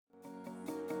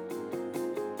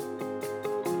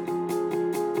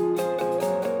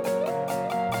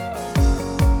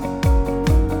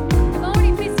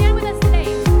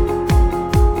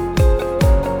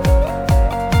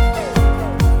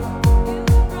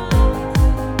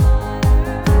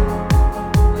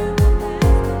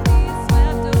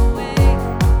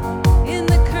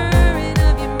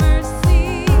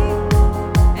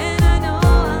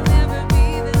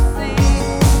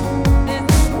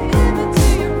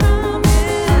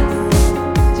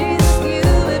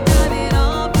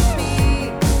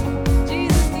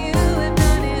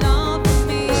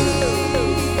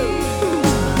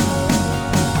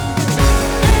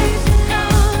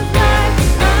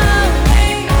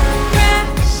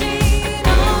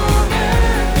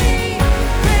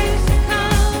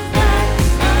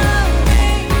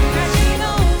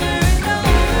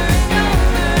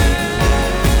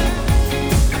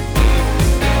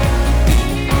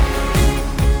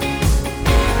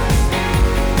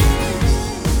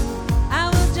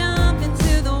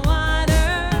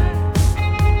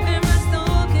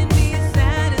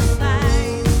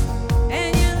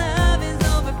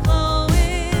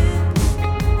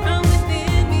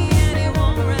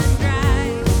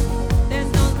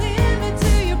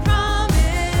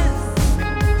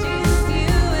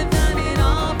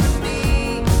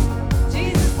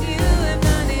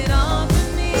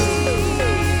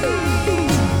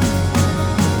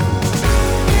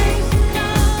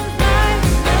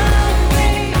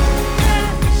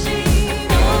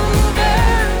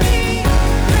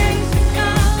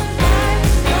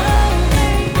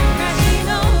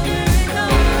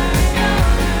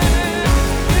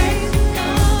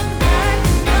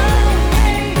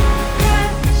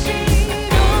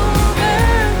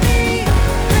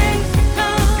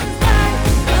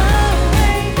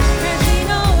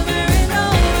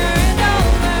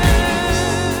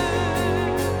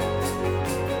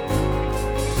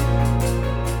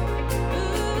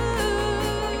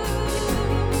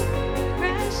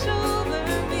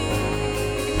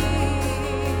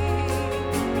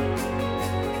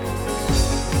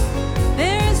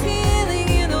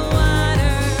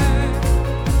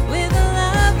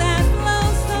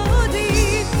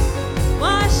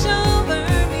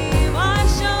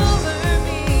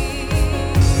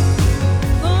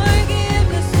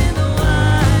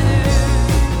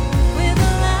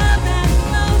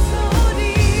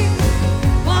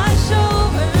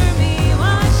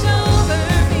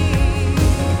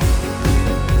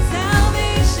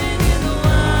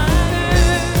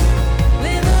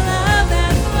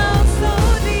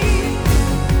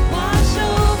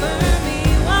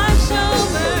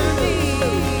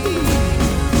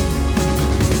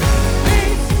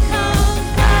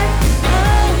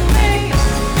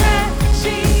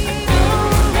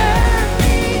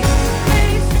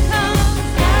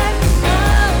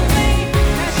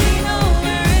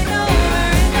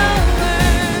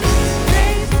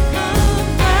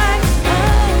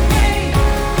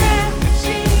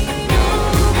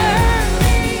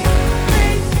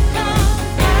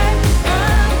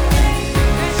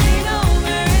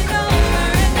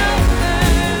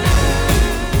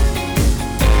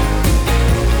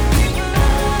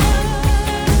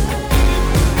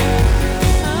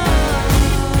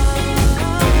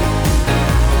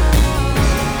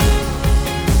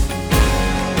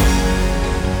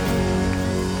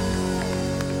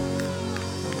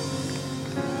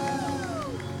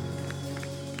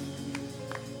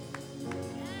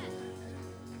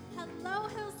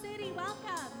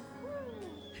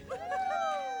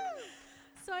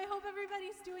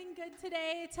good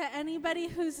today. To anybody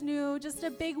who's new, just a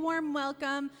big warm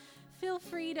welcome. Feel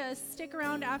free to stick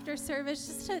around after service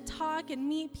just to talk and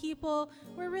meet people.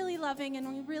 We're really loving and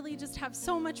we really just have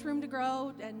so much room to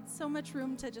grow and so much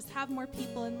room to just have more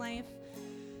people in life.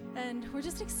 And we're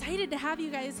just excited to have you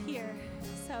guys here.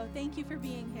 So thank you for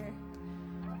being here.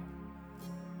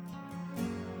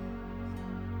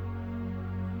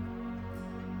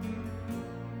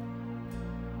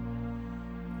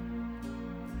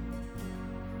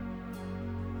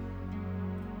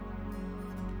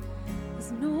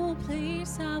 There's no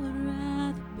place I would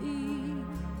rather be.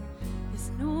 There's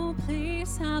no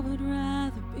place I would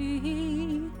rather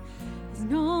be. There's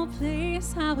no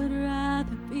place I would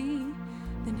rather be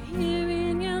than here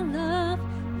in your love,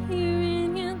 here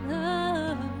in your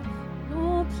love.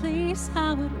 No place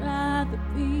I would rather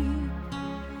be.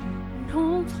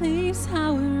 No place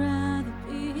I would rather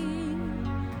be.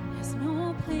 There's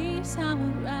no place I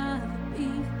would rather be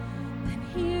than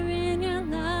here in your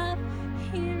love,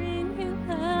 here in your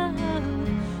love.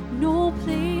 No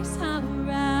place I would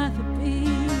rather be.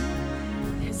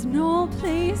 There's no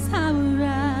place I would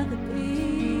rather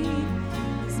be.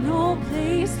 There's no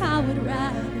place I would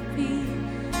rather be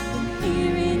than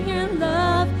here in your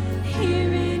love,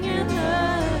 here in your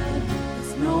love.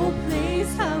 There's no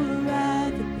place I would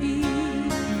rather be.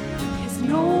 There's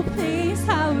no place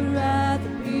I would rather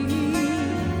be.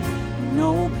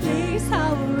 No place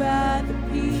I would rather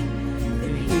be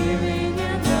than here in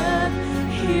your love,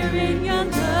 here in your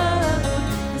love.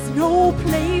 There's no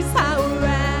place I would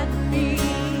rather be.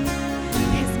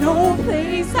 There's no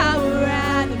place I would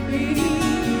rather be.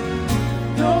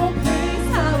 No place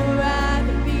I would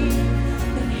rather be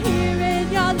than here in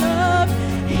your love,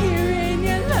 here in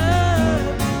your love.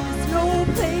 There's no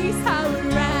place I would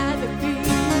rather be.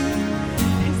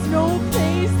 There's no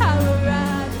place I would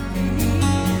rather be.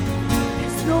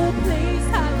 There's no place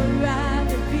I would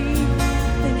rather be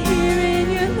than here in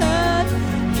your love,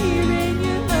 here in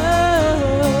your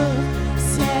love.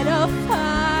 Set a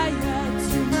fire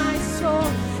to my soul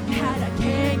that I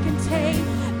can't contain,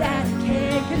 that I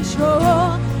can't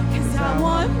control. 'Cause I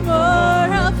want more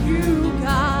of you,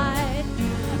 God.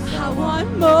 I want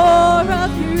more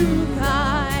of you,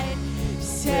 God.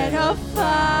 Set a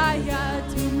fire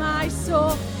to my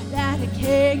soul that I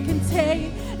can't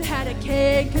contain, that I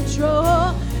can't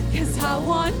control. 'Cause I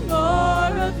want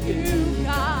more of you,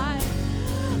 God.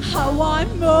 I want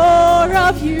more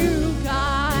of you,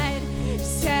 God.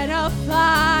 Set a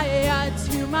fire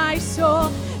to my soul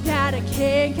that I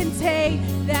can't contain,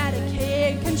 that I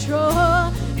can't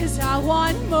control. 'Cause I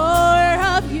want more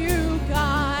of you,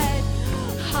 God.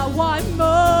 I want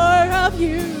more of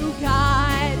you,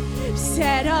 God.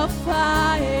 Set a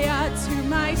fire to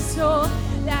my soul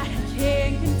that I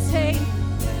can't contain,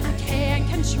 I can't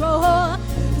control.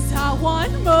 'Cause I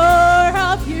want more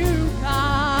of you,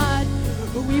 God.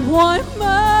 We want more.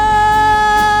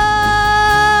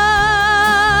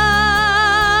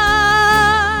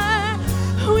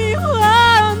 We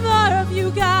want more of you,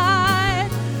 God.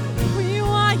 We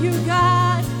want you,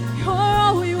 God. You're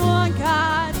all we want,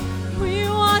 God. We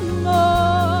want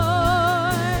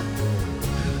more.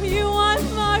 We want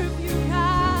more of you,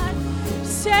 God.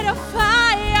 Set a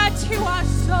fire to our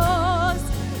souls.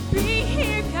 Be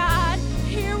here, God.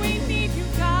 Here we need you,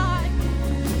 God.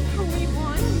 We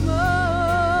want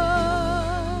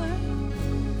more.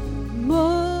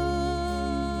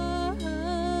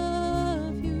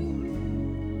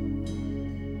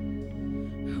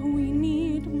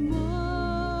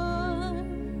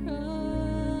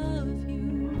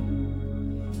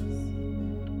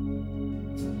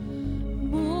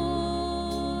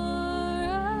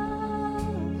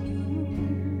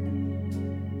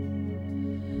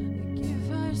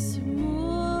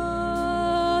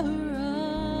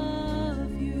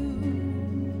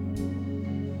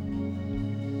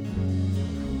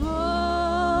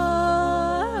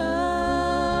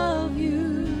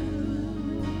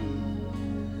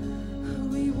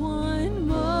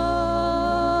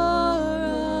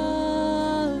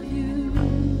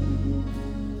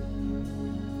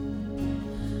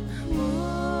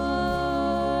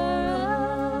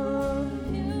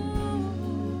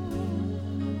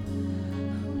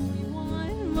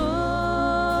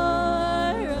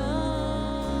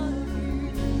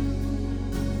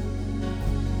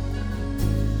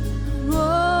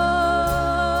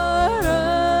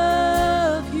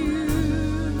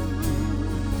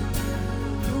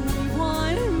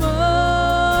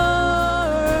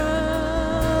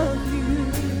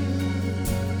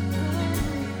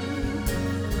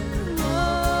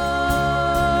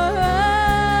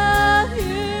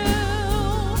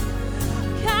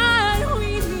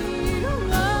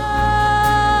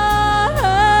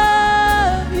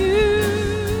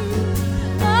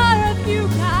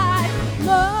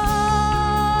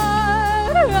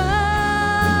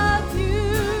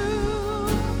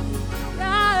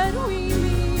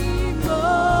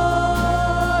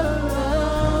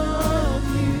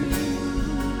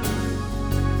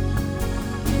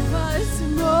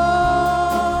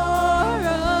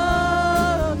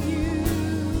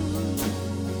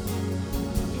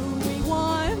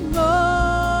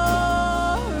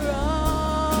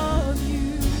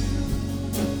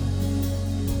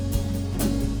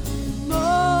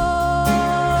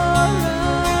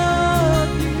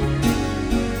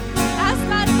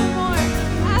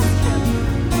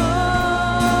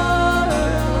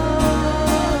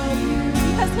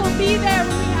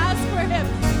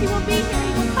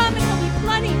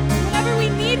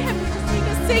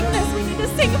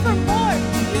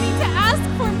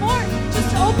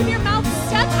 open your mouth,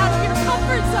 step out of your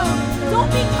comfort zone.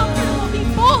 Don't be comfortable, be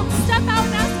bold. Step out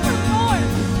and ask for more.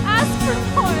 Ask for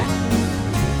more.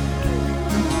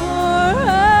 More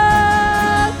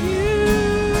of you,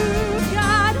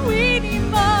 God, we need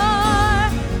more.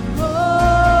 More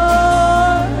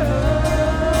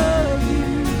of you.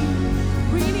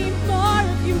 We need more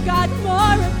of you, God,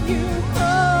 more of you.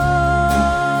 More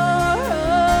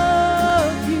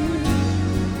of you.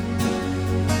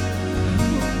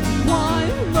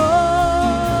 Want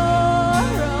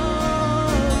more of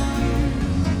you.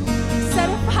 Set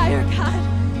a fire, God.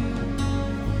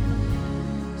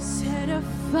 Set a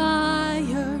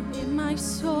fire in my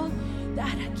soul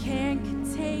that I can't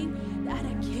contain, that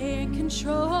I can't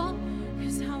control.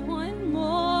 'Cause I want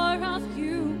more of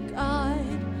you, God.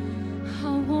 I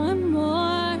want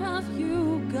more of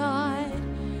you, God.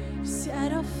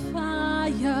 Set a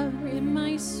fire in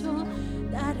my soul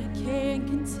that I can't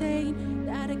contain,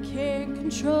 that I can't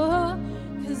control.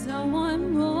 'Cause I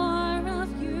want more of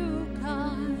you,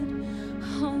 God.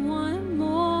 I want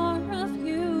more of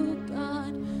you,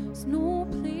 God. There's no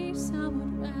place I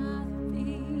would rather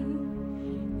be.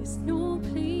 There's no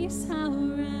place I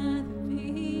would rather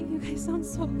be. You guys sound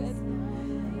so good.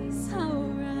 Place I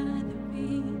would rather be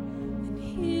than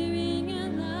hearing your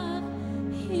love,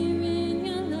 hearing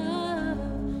your love.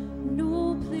 No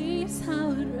place I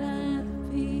would rather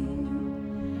be.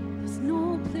 There's no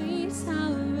place I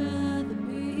would rather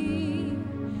be.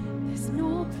 There's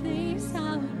no place I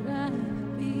would rather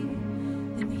be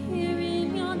than hearing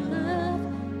your love,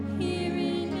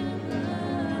 hearing your love.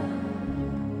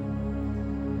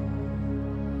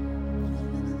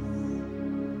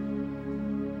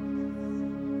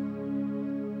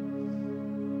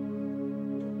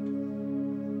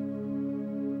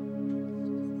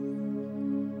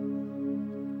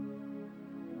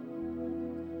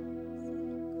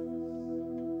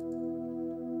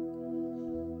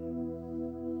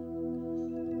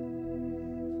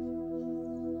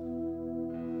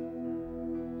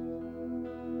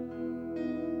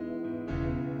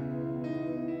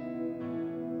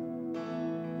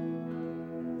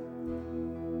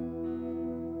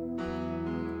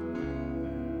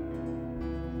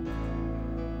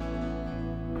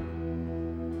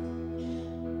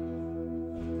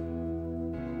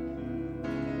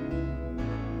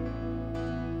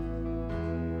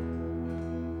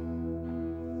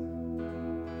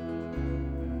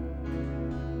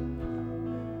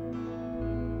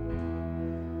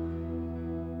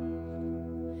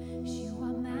 You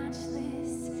are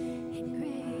matchless in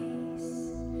grace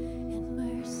and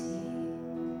mercy.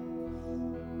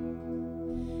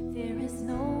 There is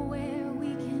nowhere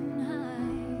we can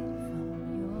hide from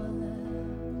your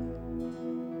love.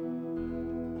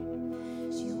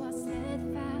 You are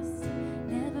steadfast,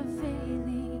 never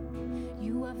failing.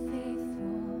 You are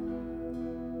faithful.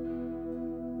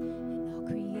 And all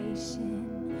creation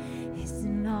is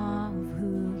in awe of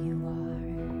who you are.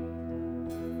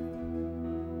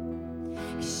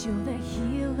 'Cause you're the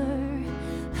healer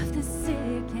of the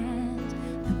sick and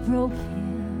the broken.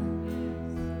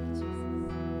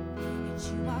 And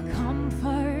you are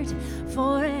comfort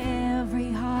for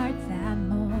every heart that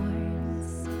mourns.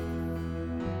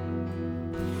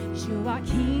 You are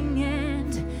King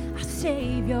and our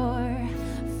Savior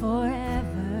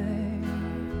forever.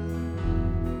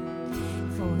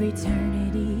 For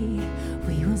eternity,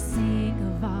 we will sing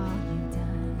of all you've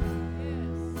done.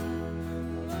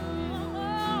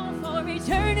 For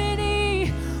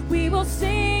eternity, we will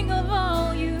sing of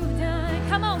all you've done.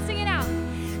 Come on, sing it out.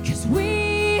 'Cause we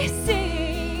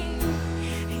sing,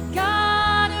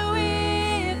 God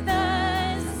with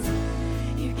us,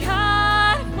 you're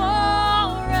God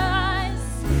for us,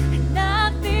 and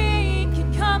nothing can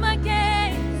come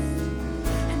against,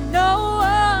 and no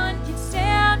one can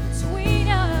stand between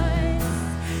us.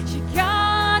 You're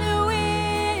God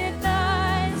with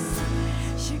us,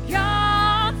 you're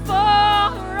God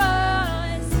for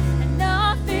us, and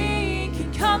nothing can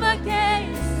come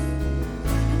against,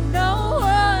 and no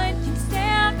one can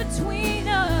stand between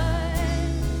us.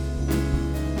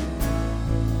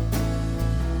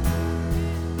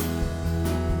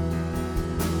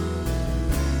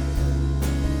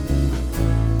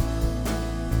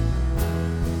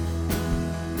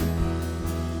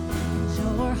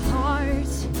 Your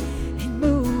heart, it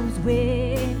moves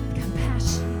with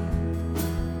compassion,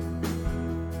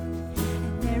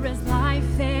 and there is life,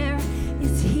 there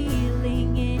is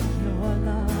healing in your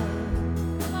love.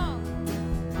 Come on.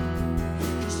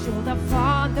 'Cause you're the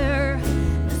Father,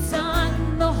 the Son,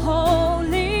 the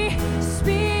Holy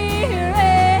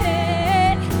Spirit.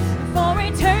 For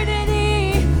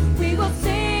eternity, we will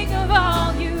sing of all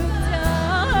you've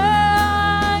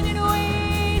done.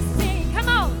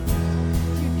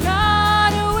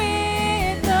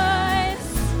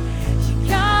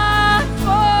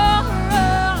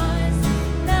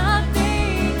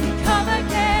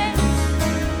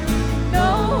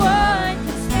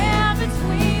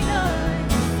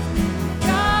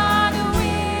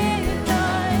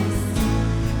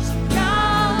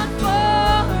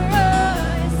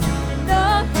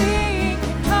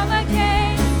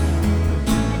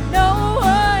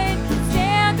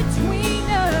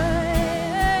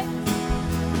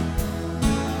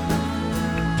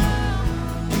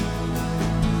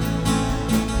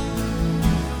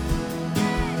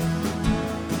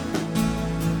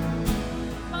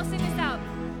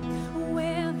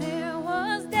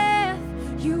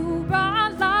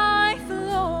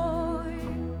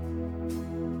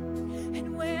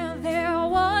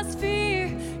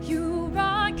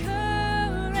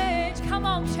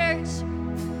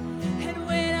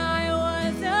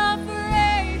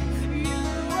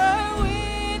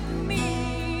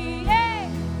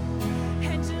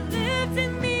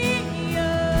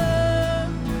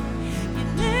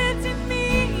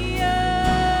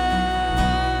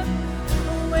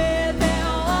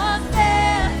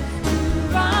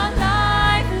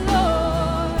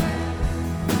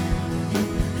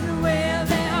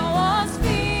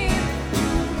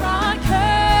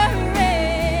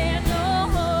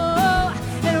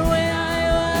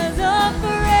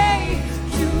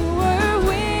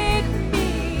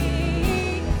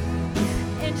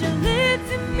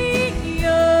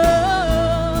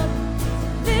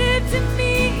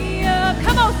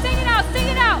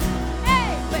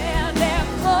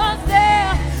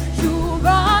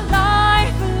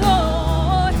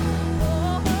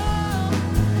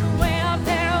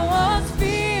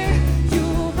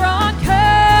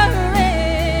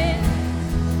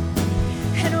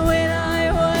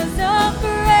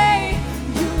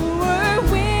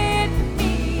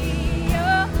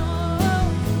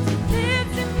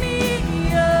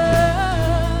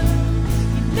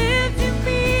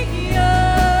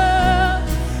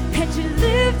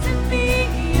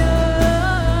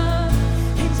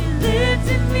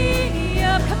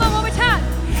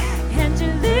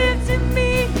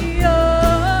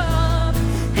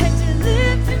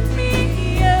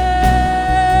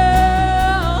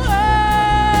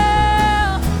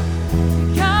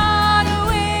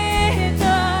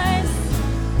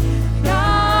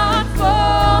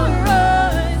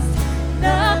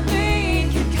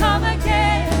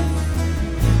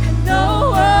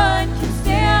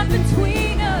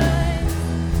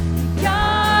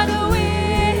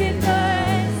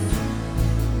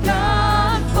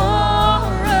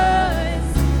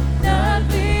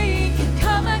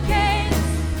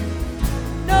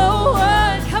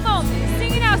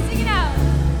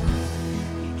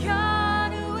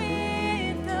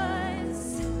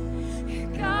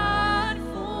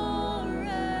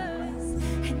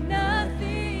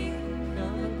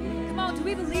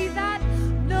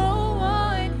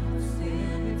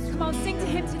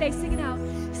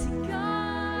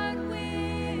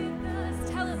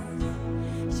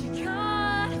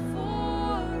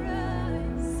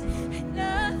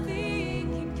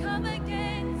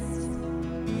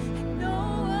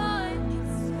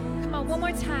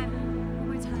 more time.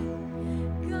 One more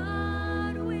time.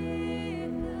 God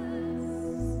with us,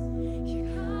 you're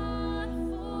God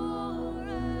for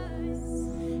us,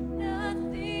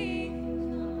 nothing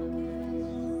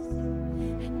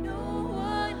and no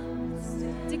one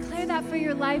stands. Declare that for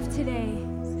your life today.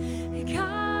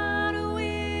 God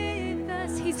with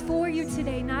us, He's for you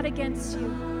today, not against you.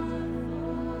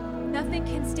 Nothing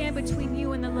can stand between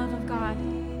you and the love of God.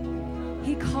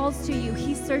 He calls to you.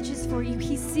 He searches for you.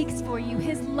 He seeks for you.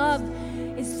 His love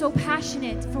is so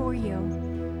passionate for you.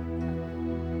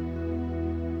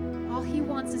 All He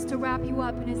wants is to wrap you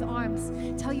up in His arms,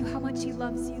 tell you how much He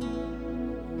loves you.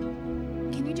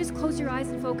 Can you just close your eyes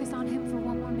and focus on Him for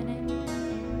one more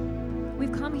minute?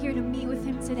 We've come here to meet with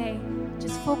Him today.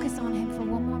 Just focus on Him for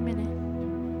one more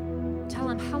minute. Tell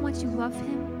Him how much you love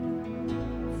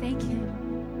Him. Thank Him.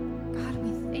 God,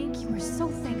 we thank you. We're so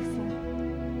thankful.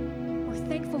 We're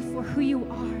thankful for who you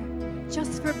are,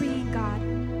 just for being God.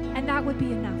 And that would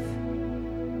be enough.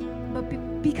 But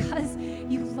because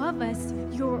you love us,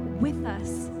 you're with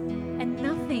us. And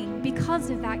nothing, because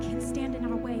of that, can stand in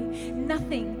our way.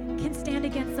 Nothing can stand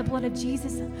against the blood of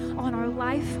Jesus on our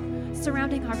life,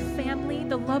 surrounding our family,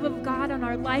 the love of God on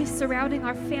our life, surrounding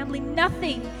our family.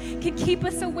 Nothing can keep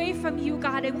us away from you,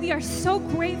 God. And we are so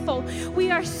grateful. We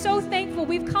are so thankful.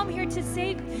 We've come here to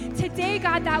say today,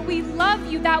 God, that we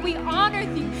love you, that we honor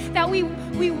you, that we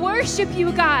worship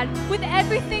you, God, with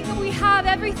everything that we have,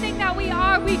 everything that we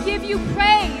are. We give you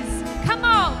praise. Come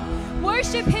on,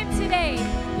 worship Him today.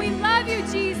 We love you,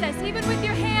 Jesus. Even with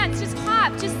your hands, just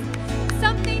clap, just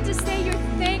something to say you're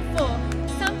thankful.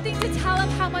 Something to tell Him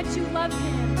how much you love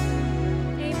Him.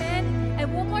 Amen.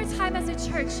 And one more time as a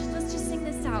church, let's just sing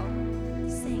this out.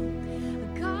 Sing.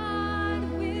 God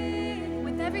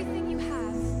with everything you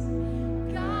have.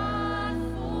 God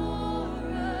for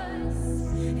us,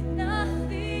 and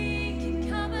nothing can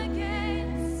come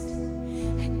against,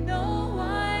 and no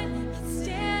one can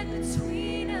stand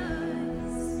between us.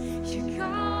 You're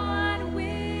God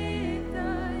with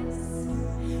us,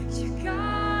 you're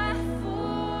God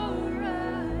for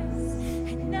us,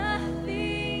 and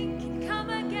nothing can come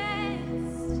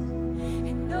against,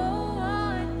 and no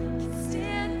one can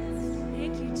stand.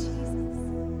 Thank you, Jesus.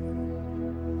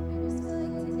 I just feel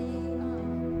like today,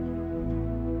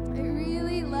 I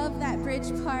really love that bridge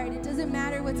part. It doesn't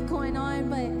matter what's going on,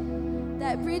 but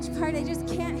that bridge part, I just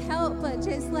can't help but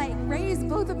just like raise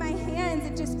both of my hands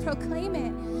and just proclaim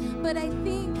it. But I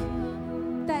think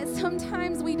that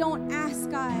sometimes we don't ask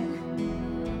God.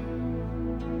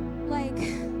 Like,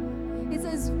 it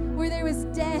says, where there was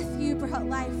death, you brought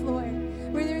life, Lord.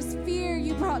 Where there's fear,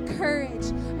 you brought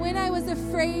courage. When I was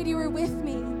afraid, you were with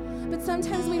me. But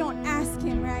sometimes we don't ask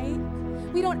Him, right?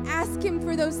 We don't ask Him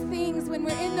for those things. When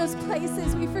we're in those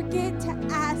places, we forget to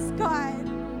ask God.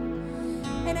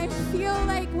 And I feel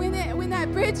like when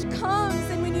that bridge comes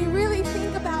and when you really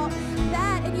think about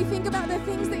that and you think about the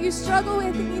things that you struggle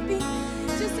with and you think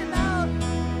just about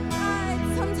God,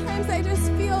 sometimes I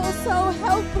just feel so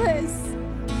helpless.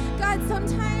 God,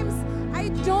 sometimes I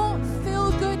don't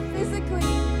feel good physically.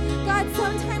 God,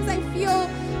 sometimes I feel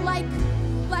like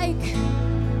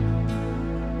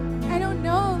I don't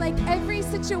know, like every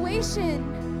situation.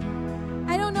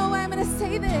 I don't know why I'm going to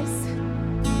say this,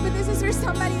 but this is for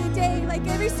somebody today. Like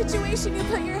every situation you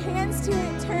put your hands to,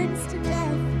 it turns to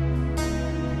death.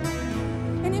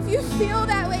 And if you feel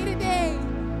that way today,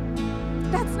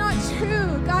 that's not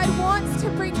true. God wants to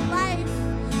bring life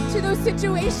to those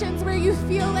situations where you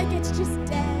feel like it's just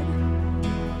dead.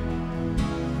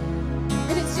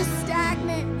 And it's just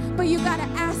stagnant, but you gotta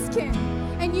ask Him.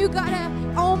 And you gotta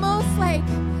almost like,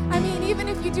 I mean, even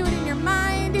if you do it in your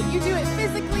mind, if you do it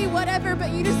physically, whatever,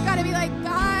 but you just gotta be like,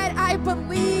 God, I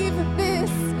believe this.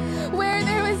 Where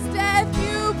there was death,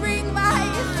 you bring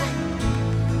life.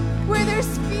 Where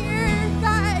there's fear,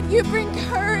 God, you bring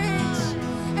courage.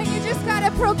 And you just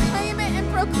gotta proclaim it and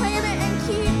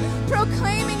keep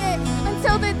proclaiming it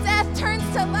until the death turns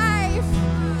to life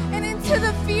and until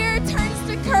the fear turns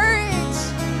to courage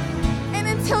and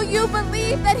until you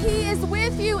believe that He is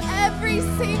with you every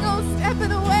single step of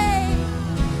the way.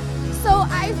 So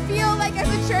I feel like as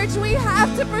a church we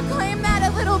have to proclaim that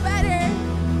a little better.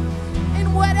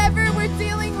 And whatever we're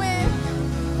dealing with,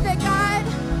 that God,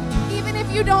 even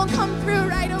if you don't come through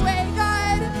right away,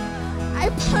 God, I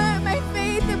put my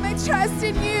faith and my trust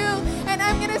in you, and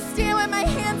I'm going to stand with my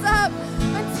hands up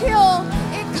until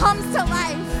it comes to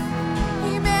life.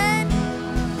 Amen.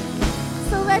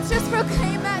 So let's just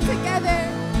proclaim that together.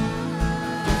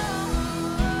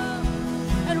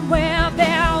 And where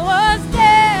there was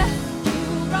death,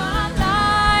 you brought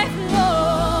life,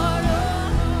 Lord.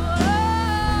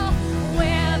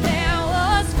 Where there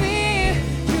was fear,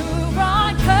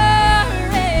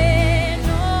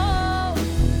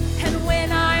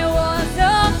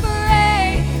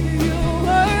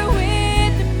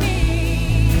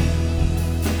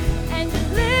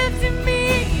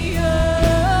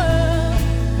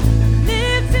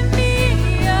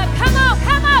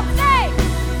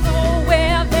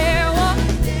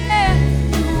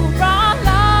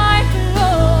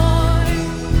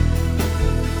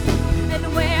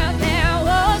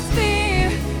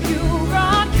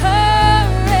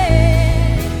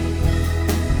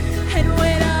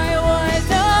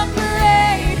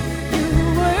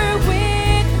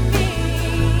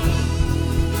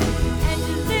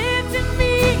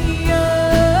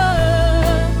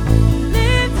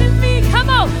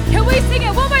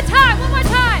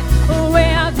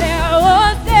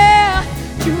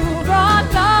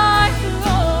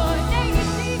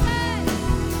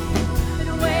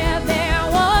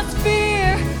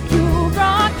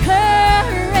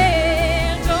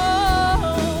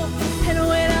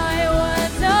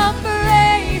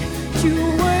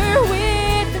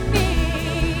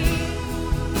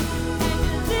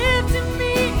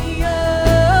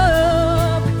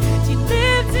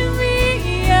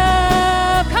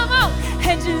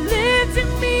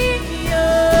 lifted me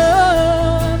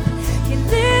up. You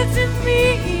lifted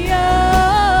me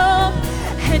up.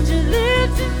 And you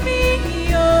lifted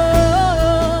me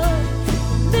up.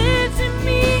 Lifted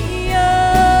me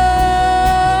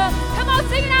up. Come on,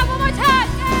 sing it out one more time.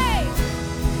 Hey.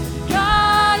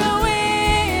 God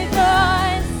with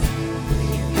us.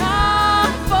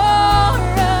 God for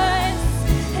us.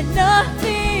 And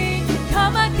nothing can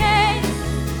come against.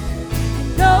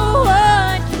 And no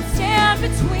one can stand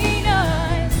between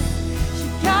us. You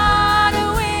God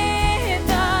with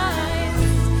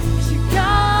us. You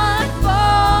God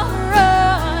for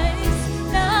us.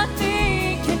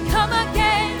 Nothing can come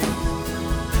against.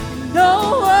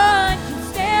 No one can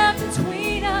stand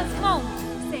between us. Come on,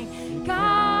 sing.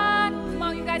 God, come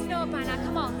on, you guys know it by now.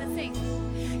 Come on, let's sing.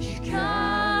 You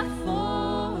God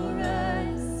for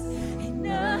us, and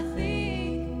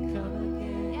nothing can come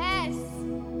against. Yes.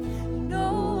 No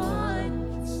one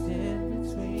can stand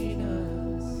between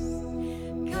us.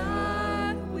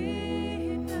 God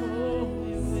with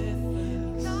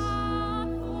us. God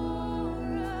for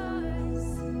us.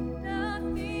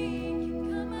 Nothing can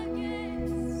come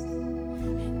against.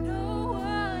 And no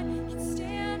one can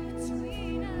stand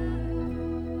between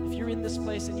us. If you're in this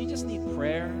place and you just need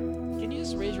prayer, can you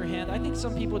just raise your hand? I think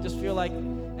some people just feel like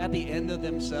at the end of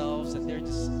themselves that they're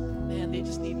just, man, they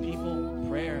just need people,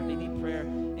 prayer. They need prayer.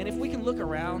 And if we can look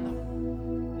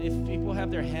around, if people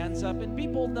have their hands up, and be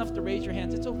bold enough to raise your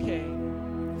hands, it's okay.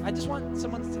 I just want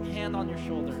someone's hand on your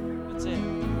shoulder. That's it.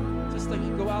 Just like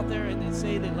you go out there and they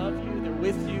say they love you, they're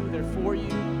with you, they're for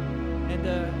you.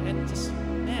 And just,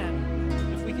 man,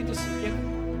 if we could just get,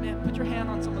 man, put your hand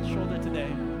on someone's shoulder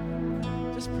today.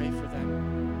 Just pray for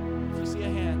them. If you see a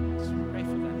hand, just pray for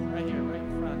them. Right here, right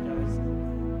in front, guys.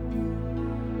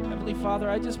 Heavenly Father,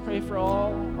 I just pray for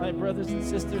all my brothers and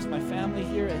sisters, my family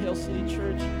here at Hill City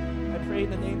Church. I pray in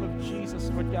the name of Jesus,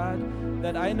 Lord God,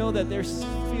 that I know that there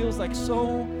feels like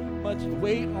so much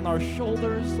weight on our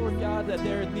shoulders, Lord God, that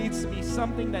there needs to be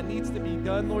something that needs to be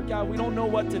done, Lord God. We don't know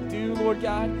what to do, Lord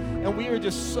God, and we are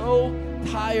just so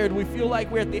tired. We feel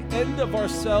like we're at the end of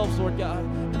ourselves, Lord God.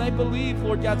 And I believe,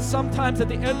 Lord God, sometimes at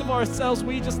the end of ourselves,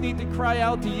 we just need to cry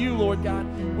out to you, Lord God.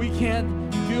 We can't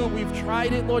do it. We've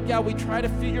tried it, Lord God. We try to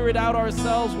figure it out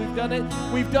ourselves. We've done it.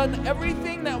 We've done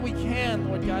everything that we can,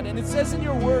 Lord God. And it says in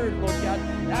your word, Lord God,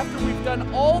 after we've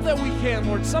done all that we can,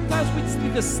 Lord, sometimes we just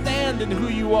need to stand in who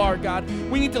you are, God.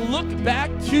 We need to look back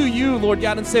to you, Lord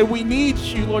God, and say, we need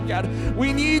you, Lord God.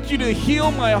 We need you to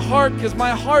heal my heart, because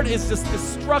my heart is just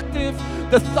destructive.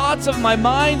 The thoughts of my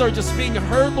mind are just being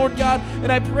hurt, Lord God.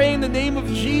 And I pray in the name of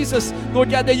Jesus, Lord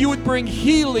God, that you would bring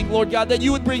healing, Lord God, that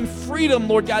you would bring freedom,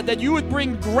 Lord God, that you would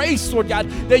bring grace, Lord God,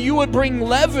 that you would bring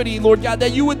levity, Lord God,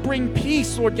 that you would bring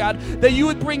peace, Lord God, that you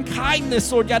would bring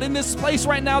kindness, Lord God, in this place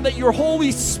right now, that your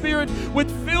Holy Spirit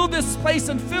would fill this place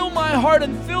and fill my heart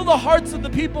and fill the hearts of the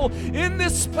people in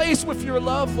this place with your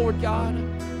love, Lord God.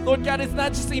 Lord God, it's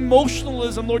not just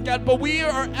emotionalism, Lord God, but we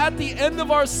are at the end of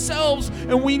ourselves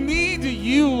and we need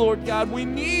you, Lord God. We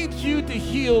need you to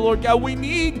heal, Lord God. We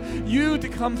need you to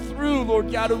come through,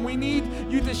 Lord God, and we need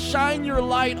you to shine your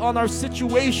light on our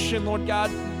situation, Lord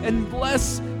God, and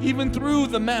bless even through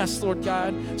the mess, Lord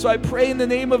God. So I pray in the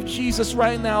name of Jesus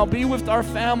right now, be with our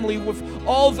family, with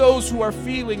all those who are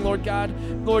feeling, Lord God,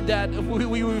 Lord, that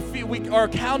we are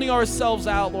counting ourselves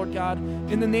out, Lord God.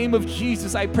 In the name of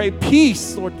Jesus, I pray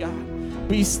peace, Lord God.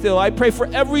 Be still. I pray for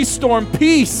every storm,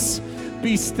 peace.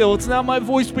 Be still. It's not my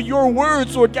voice, but your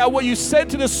words, Lord God, what you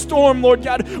said to the storm, Lord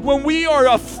God. When we are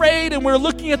afraid and we're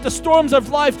looking at the storms of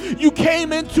life, you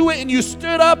came into it and you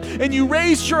stood up and you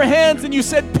raised your hands and you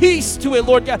said peace to it,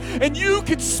 Lord God. And you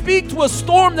could speak to a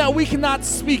storm that we cannot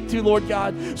speak to, Lord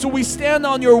God. So we stand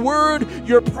on your word,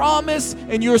 your promise,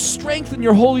 and your strength and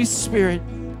your Holy Spirit.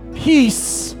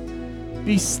 Peace.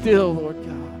 Be still, Lord God.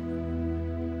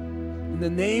 In the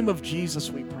name of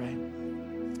Jesus we pray.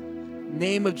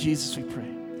 Name of Jesus we pray.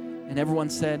 And everyone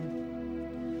said,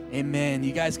 amen.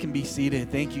 You guys can be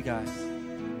seated. Thank you, guys.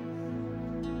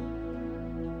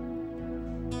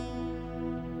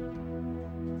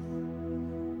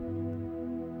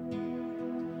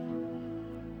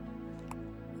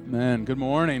 Man, good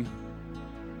morning.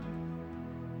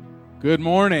 Good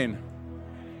morning.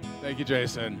 Thank you,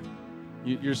 Jason.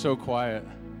 You're so quiet.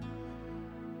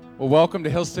 Well, welcome to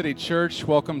Hill City Church.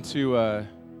 Welcome to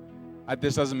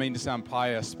this doesn't mean to sound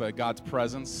pious, but God's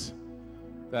presence,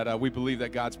 that we believe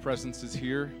that God's presence is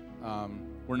here.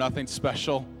 We're nothing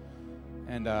special,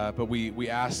 but we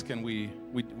ask and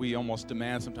we almost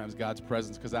demand sometimes God's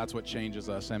presence, because that's what changes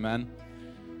us. Amen.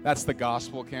 That's the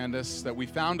gospel, Candace, that we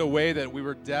found a way that we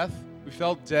were we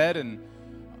felt dead, and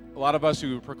a lot of us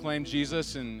who proclaim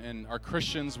Jesus and are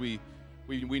Christians, we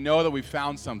we know that we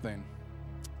found something.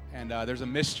 And there's a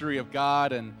mystery of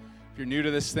God, and if you're new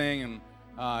to this thing,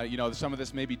 and you know, some of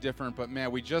this may be different, but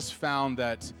man, we just found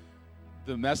that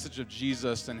the message of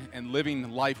Jesus and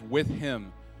living life with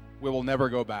him, we will never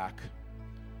go back.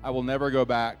 I will never go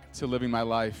back to living my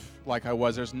life like I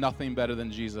was. There's nothing better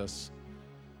than Jesus.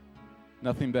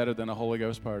 Nothing better than a Holy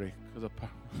Ghost party.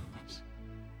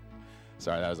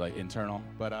 Sorry, that was like internal.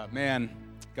 But man,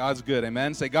 God's good.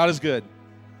 Amen? Say, God is good.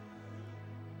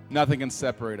 Nothing can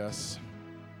separate us.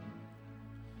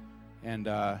 And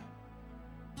God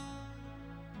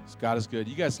is good.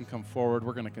 You guys can come forward.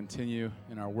 We're going to continue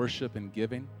in our worship and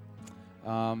giving.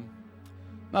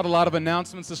 Not a lot of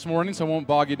announcements this morning, so I won't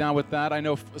bog you down with that. I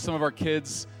know some of our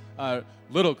kids,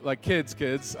 little, like kids,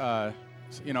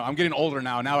 you know, I'm getting older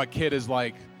now. Now a kid is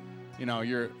like, you know,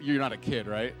 you're not a kid,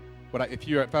 right? But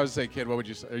if I was to say kid, what would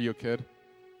you say? Are you a kid?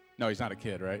 No, he's not a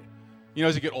kid, right? You know,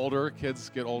 as you get older, kids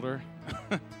get older.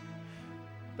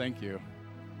 Thank you.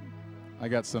 I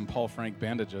got some Paul Frank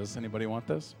bandages. Anybody want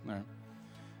this? No.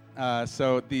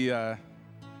 So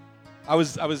I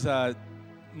was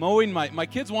mowing my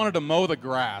kids wanted to mow the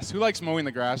grass. Who likes mowing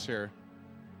the grass here?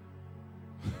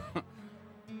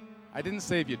 I didn't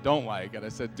say if you don't like it. I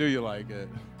said, do you like it?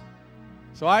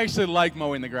 So I actually like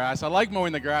mowing the grass. I like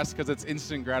mowing the grass because it's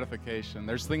instant gratification.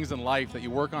 There's things in life that you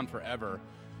work on forever,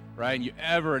 right? And you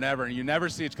and you never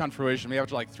see it come to fruition, maybe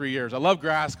after like 3 years. I love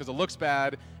grass because it looks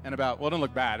bad and it doesn't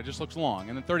look bad. It just looks long.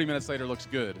 And then 30 minutes later, it looks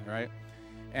good, right?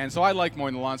 And so I like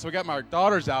mowing the lawn. So we got my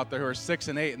daughters out there who are 6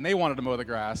 and 8, and they wanted to mow the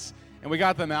grass. And we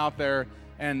got them out there,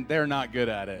 and they're not good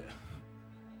at it.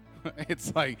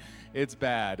 It's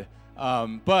bad.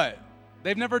 But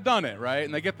they've never done it, right?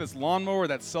 And they get this lawnmower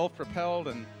that's self-propelled,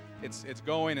 and it's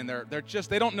going, and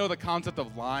they don't know the concept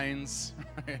of lines.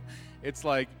 It's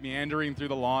like meandering through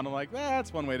the lawn. I'm like,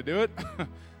 that's one way to do it.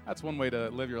 That's one way to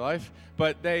live your life.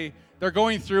 But they're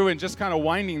going through and just kind of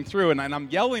winding through, and I'm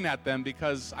yelling at them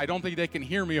because I don't think they can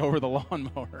hear me over the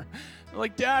lawnmower. They're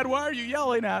like, Dad, why are you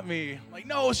yelling at me? I'm like,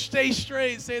 no, stay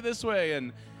straight, stay this way.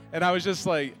 And I was just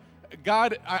like,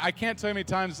 God, I can't tell you how many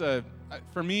times,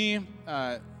 for me,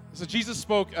 so Jesus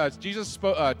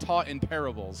taught in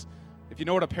parables. If you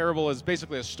know what a parable is,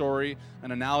 basically a story,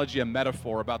 an analogy, a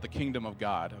metaphor about the kingdom of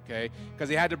God, okay? Because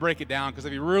he had to break it down, because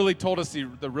if he really told us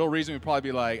the real reason, we'd probably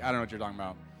be like, I don't know what you're talking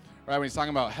about. Right? When he's talking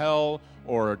about hell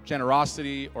or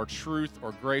generosity or truth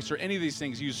or grace or any of these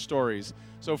things, use stories.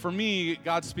 So for me,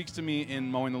 God speaks to me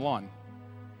in mowing the lawn.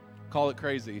 Call it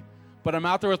crazy. But I'm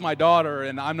out there with my daughter,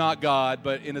 and I'm not God,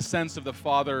 but in a sense of the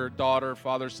father-daughter,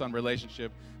 father-son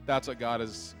relationship, that's what God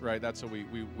is, right? That's what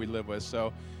we live with.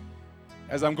 So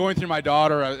as I'm going through my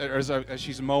daughter, as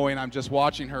she's mowing, I'm just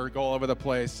watching her go all over the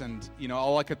place, and you know,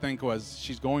 all I could think was,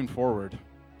 she's going forward.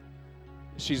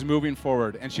 She's moving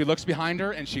forward, and she looks behind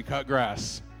her, and she cut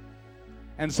grass.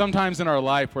 And sometimes in our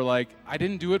life, we're like, I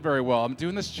didn't do it very well. I'm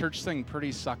doing this church thing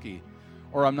pretty sucky,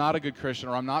 or I'm not a good Christian,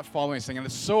 or I'm not following this thing, and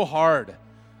it's so hard.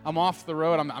 I'm off the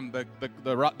road.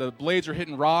 The blades are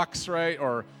hitting rocks, right,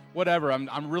 or whatever.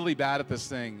 I'm really bad at this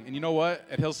thing. And you know what?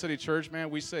 At Hill City Church,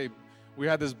 man, we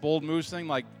had this bold moves thing,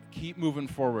 like, keep moving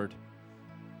forward.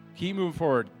 Keep moving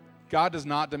forward. God does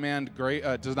not demand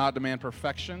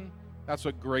perfection. That's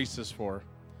what grace is for.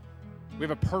 We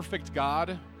have a perfect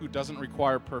God who doesn't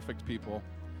require perfect people,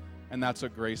 and that's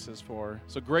what grace is for.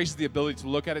 So grace is the ability to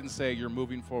look at it and say, you're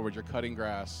moving forward, you're cutting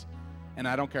grass, and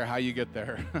I don't care how you get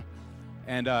there.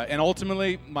 And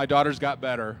ultimately, my daughters got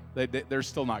better. They're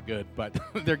still not good, but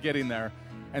they're getting there.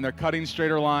 And they're cutting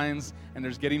straighter lines, and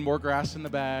there's getting more grass in the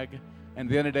bag. And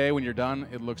at the end of the day, when you're done,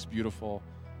 it looks beautiful.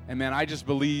 And man, I just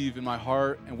believe in my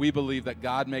heart, and we believe that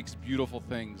God makes beautiful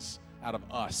things out of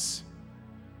us.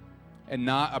 And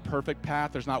not a perfect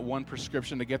path. There's not one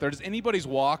prescription to get there. Does anybody's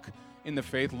walk in the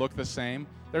faith look the same?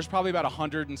 There's probably about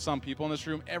 100 and some people in this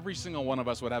room. Every single one of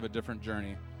us would have a different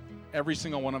journey. Every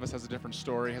single one of us has a different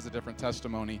story, has a different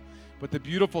testimony. But the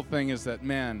beautiful thing is that,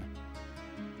 man,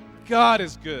 God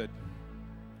is good.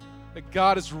 That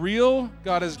God is real,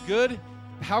 God is good.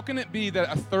 How can it be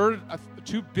that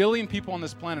 2 billion people on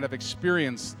this planet have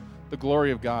experienced the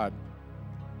glory of God?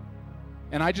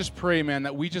 And I just pray, man,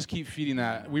 that we just keep feeding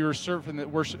that. We were serving the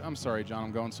worship. I'm sorry, John,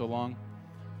 I'm going so long.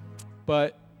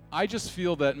 But I just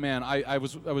feel that, man, I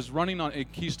was running on a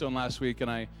Keystone last week, and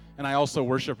I also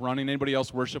worship running. Anybody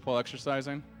else worship while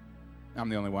exercising? I'm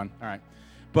the only one. All right.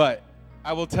 But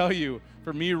I will tell you,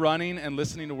 for me, running and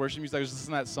listening to worship music, I was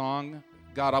listening to that song,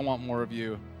 God, I want more of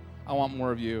you. I want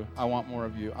more of you. I want more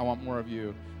of you. I want more of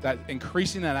you. That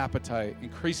increasing that appetite,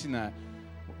 increasing that.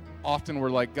 Often we're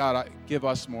like, God, give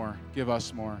us more. Give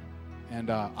us more.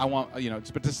 And I want,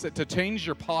 but to change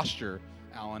your posture,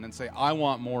 Alan, and say, I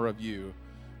want more of you.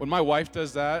 When my wife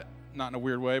does that, not in a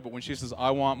weird way, but when she says,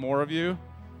 I want more of you,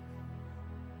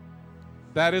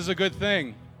 that is a good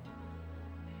thing.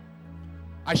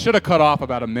 I should have cut off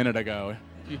about a minute ago.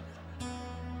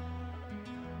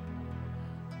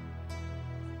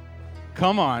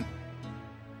 Come on.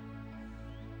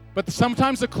 But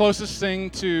sometimes the closest thing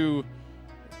to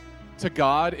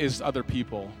God is other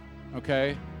people,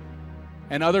 okay?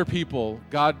 And other people,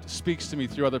 God speaks to me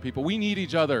through other people. We need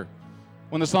each other.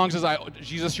 When the song says,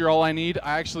 Jesus, you're all I need,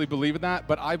 I actually believe in that,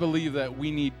 but I believe that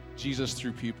we need Jesus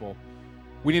through people.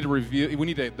 We need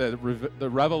the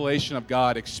revelation of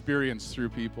God experienced through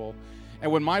people.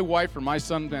 And when my wife or my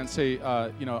son then say, I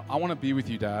want to be with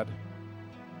you, Dad,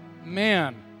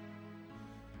 man,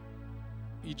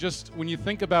 when you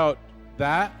think about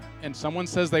that and someone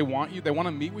says they want you, they want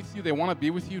to meet with you, they want to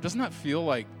be with you, doesn't that feel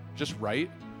like just right?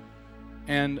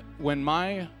 And when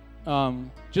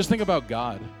just think about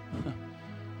God.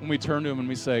 When we turn to him and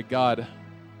we say, God,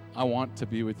 I want to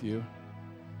be with you.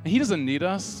 And he doesn't need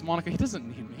us, Monica. He doesn't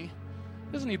need me.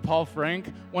 He doesn't need Paul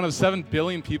Frank, one of 7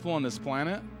 billion people on this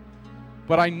planet.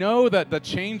 But I know that the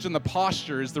change in the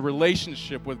posture is the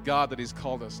relationship with God that he's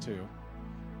called us to.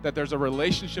 That there's a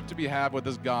relationship to be had with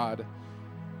this God.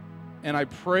 And I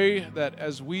pray that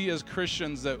as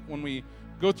Christians, that when we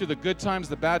go through the good times,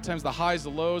 the bad times, the highs,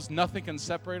 the lows, nothing can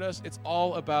separate us. It's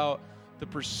all about the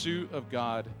pursuit of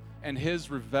God and his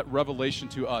revelation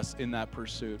to us in that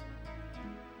pursuit.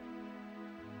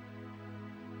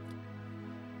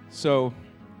 So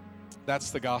that's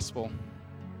the gospel.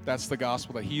 That's the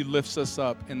gospel, that he lifts us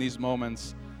up in these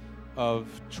moments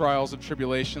of trials and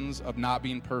tribulations, of not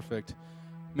being perfect.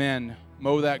 Man,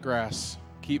 mow that grass.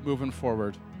 Keep moving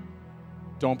forward.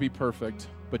 Don't be perfect,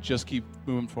 but just keep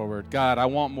moving forward. God, I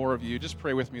want more of you. Just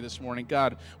pray with me this morning.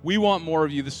 God, we want more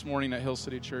of you this morning at Hill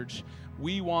City Church.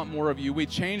 We want more of you. We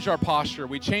change our posture.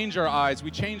 We change our eyes.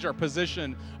 We change our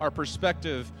position, our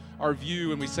perspective, our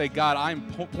view, and we say, God,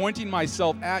 I'm pointing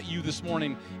myself at you this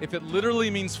morning. If it literally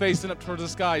means facing up towards the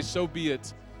sky, so be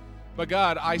it. But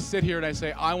God, I sit here and I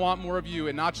say, I want more of you,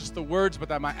 and not just the words, but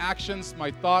that my actions,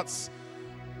 my thoughts,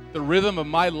 the rhythm of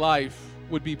my life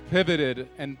would be pivoted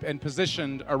and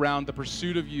positioned around the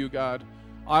pursuit of you, God.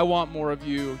 I want more of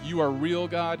you. You are real,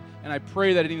 God. And I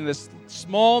pray that in this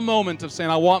small moment of saying,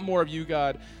 I want more of you,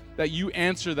 God, that you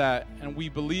answer that. And we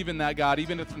believe in that, God,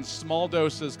 even if in small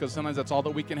doses, because sometimes that's all that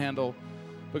we can handle.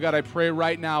 But God, I pray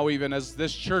right now, even as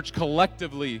this church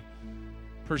collectively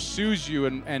pursues you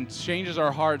and changes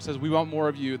our hearts, says we want more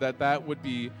of you, that would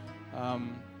be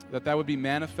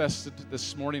manifested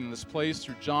this morning in this place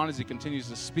through John as he continues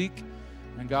to speak.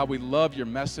 And God, we love your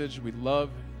message. We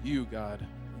love you, God.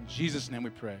 In Jesus' name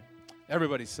we pray.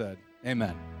 Everybody said,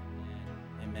 amen.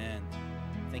 Amen.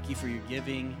 Thank you for your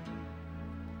giving.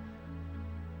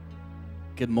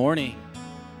 Good morning.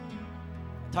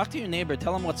 Talk to your neighbor.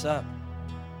 Tell him what's up.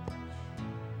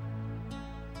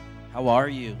 How are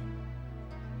you?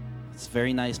 It's a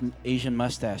very nice Asian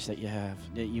mustache that you have.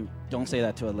 You don't say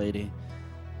that to a lady.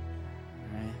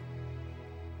 All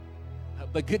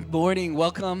right. But good morning.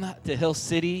 Welcome to Hill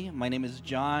City. My name is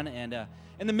John, and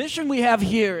the mission we have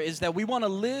here is that we want to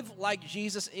live like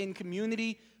Jesus in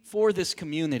community for this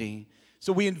community.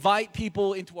 So we invite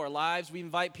people into our lives. We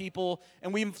invite people,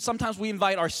 and sometimes we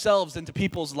invite ourselves into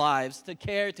people's lives to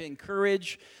care, to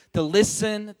encourage, to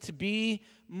listen, to be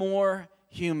more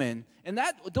human. And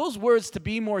those words, to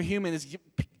be more human, is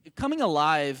coming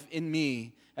alive in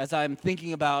me as I'm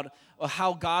thinking about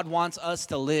how God wants us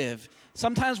to live.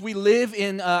 Sometimes we live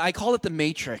in, I call it the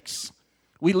matrix.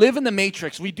 We live in the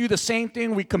matrix. We do the same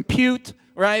thing. We compute,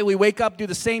 right? We wake up, do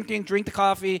the same thing, drink the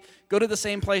coffee, go to the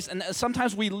same place. And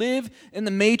sometimes we live in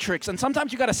the matrix. And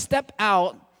sometimes you got to step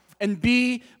out and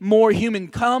be more human.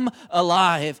 Come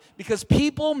alive. Because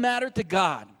people matter to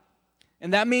God.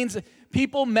 And that means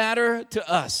people matter to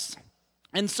us.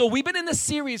 And so we've been in this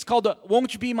series called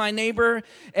Won't You Be My Neighbor?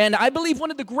 And I believe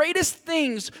one of the greatest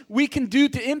things we can do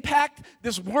to impact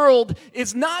this world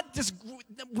is not just,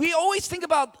 we always think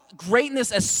about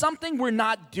greatness as something we're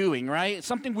not doing, right? It's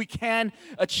something we can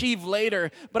achieve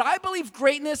later. But I believe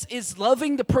greatness is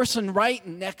loving the person right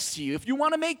next to you. If you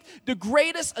want to make the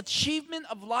greatest achievement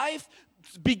of life,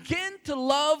 begin to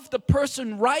love the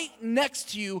person right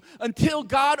next to you until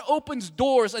God opens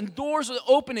doors, and doors are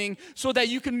opening so that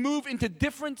you can move into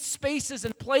different spaces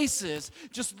and places.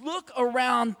 Just look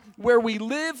around where we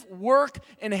live, work,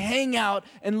 and hang out,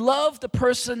 and love the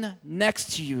person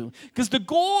next to you. Because the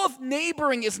goal of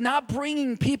neighboring is not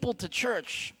bringing people to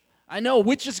church. I know,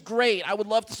 which is great. I would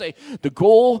love to say,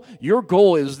 your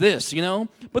goal is this,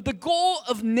 But the goal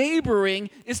of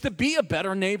neighboring is to be a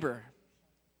better neighbor.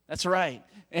 That's right.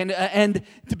 and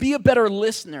to be a better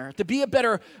listener, to be a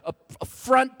better a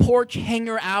front porch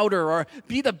hanger-outer, or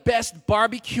be the best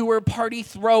barbecuer, party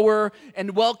thrower,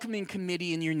 and welcoming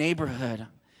committee in your neighborhood.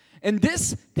 And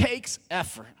this takes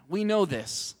effort. We know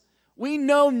this. We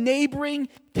know neighboring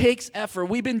takes effort.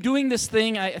 We've been doing this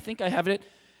thing, I think I have it,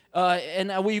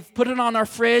 and we've put it on our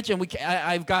fridge, and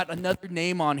I've got another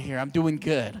name on here. I'm doing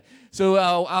good. So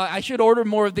I should order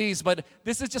more of these, but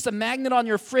this is just a magnet on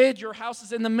your fridge. Your house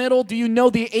is in the middle. Do you know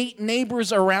the 8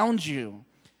 neighbors around you?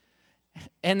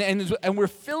 And we're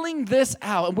filling this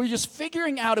out, and we're just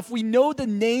figuring out if we know the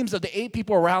names of the 8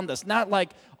 people around us. Not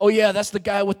like, oh yeah, that's the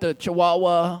guy with the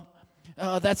chihuahua.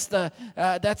 That's the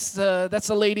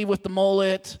lady with the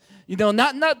mullet. You know,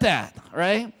 not that,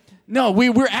 right? No,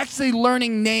 we're actually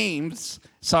learning names.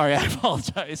 Sorry, I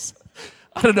apologize.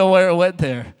 I don't know where it went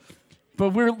there.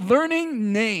 But we're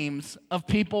learning names of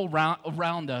people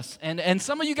around us. And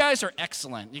some of you guys are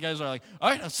excellent. You guys are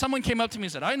like, someone came up to me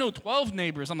and said, I know 12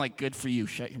 neighbors. I'm like, good for you.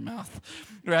 Shut your mouth,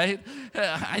 right?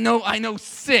 I know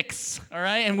 6, all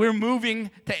right? And we're moving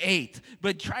to 8.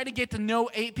 But try to get to know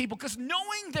 8 people, because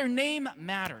knowing their name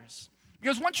matters.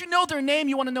 Because once you know their name,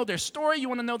 you want to know their story, you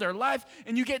want to know their life,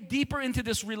 and you get deeper into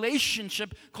this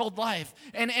relationship called life.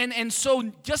 And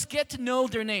so just get to know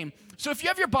their name. So if you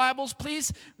have your Bibles,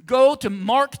 please go to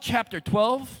Mark chapter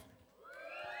 12.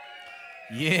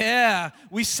 Yeah,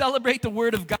 we celebrate the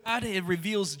Word of God. It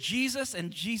reveals Jesus, and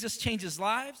Jesus changes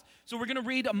lives. So we're going to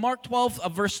read Mark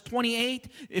 12, verse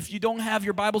 28. If you don't have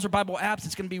your Bibles or Bible apps,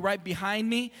 it's going to be right behind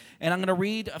me. And I'm going to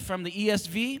read from the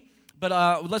ESV.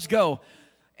 But let's go.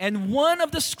 And one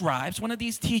of the scribes, one of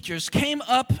these teachers, came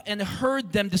up and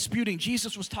heard them disputing.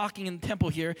 Jesus was talking in the temple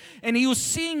here, and he was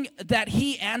seeing that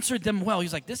he answered them well.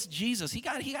 He's like, this Jesus, he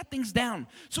got things down.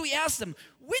 So he asked them,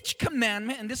 which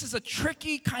commandment, and this is a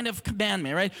tricky kind of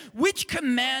commandment, right? Which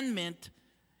commandment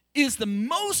is the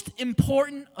most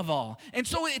important of all? And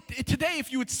so today,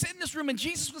 if you would sit in this room and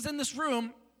Jesus was in this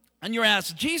room, and you're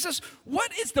asked, Jesus,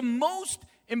 what is the most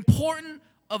important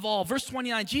of all? Verse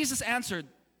 29, Jesus answered,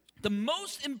 the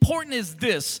most important is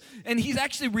this, and he's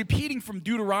actually repeating from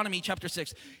Deuteronomy chapter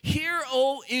 6. Hear,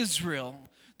 O Israel,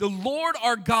 the Lord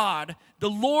our God, the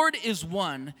Lord is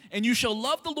one, and you shall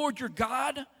love the Lord your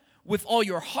God with all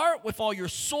your heart, with all your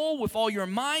soul, with all your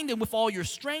mind, and with all your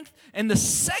strength. And the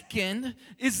second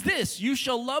is this, you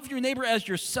shall love your neighbor as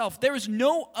yourself. There is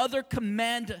no other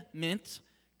commandment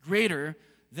greater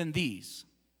than these.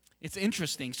 It's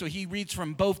interesting. So he reads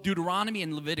from both Deuteronomy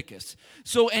and Leviticus.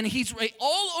 So, and he's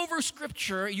all over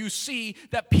Scripture, you see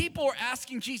that people are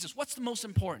asking Jesus, what's the most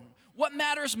important? What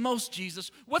matters most, Jesus?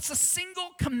 What's the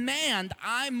single command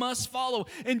I must follow?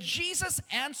 And Jesus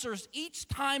answers each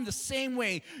time the same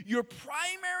way. Your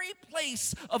primary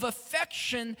place of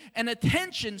affection and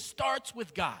attention starts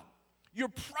with God. Your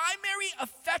primary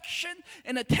affection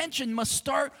and attention must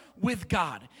start with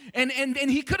God. And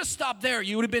he could have stopped there.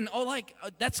 You would have been,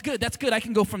 that's good, I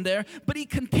can go from there. But he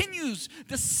continues,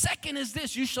 the second is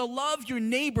this, you shall love your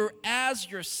neighbor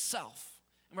as yourself.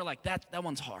 And we're like, that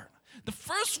one's hard. The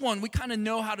first one, we kind of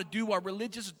know how to do our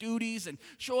religious duties and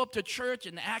show up to church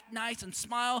and act nice and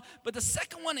smile. But the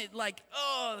second one,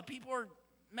 the people are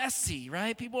messy,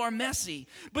 right? People are messy.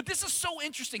 But this is so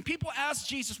interesting. People ask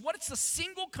Jesus, what is the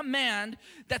single command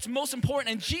that's most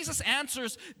important? And Jesus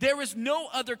answers, there is no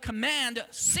other command,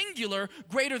 singular,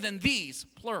 greater than these,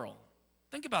 plural.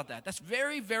 Think about that. That's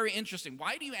very, very interesting.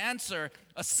 Why do you answer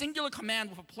a singular command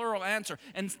with a plural answer?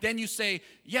 And then you say,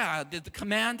 yeah, the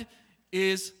command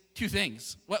is 2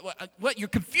 things. What? You're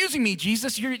confusing me,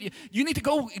 Jesus. You need to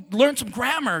go learn some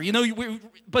grammar.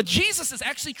 But Jesus is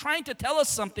actually trying to tell us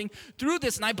something through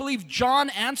this, and I believe John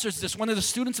answers this. One of the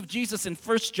students of Jesus in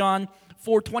 1 John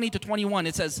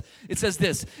 4:20-21. It says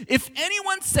this: if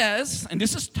anyone says, and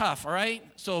this is tough, all right?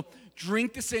 So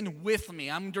drink this in with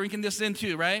me. I'm drinking this in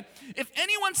too, right? If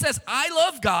anyone says, I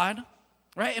love God,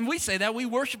 right? And we say that, we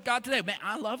worship God today. Man,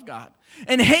 I love God.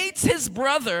 And hates his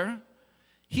brother,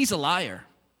 he's a liar.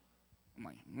 I'm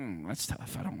like, that's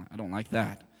tough. I don't like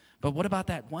that. But what about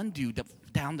that one dude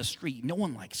down the street? No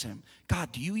one likes him.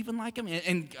 God, do you even like him?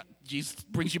 And Jesus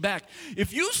brings you back.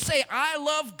 If you say, I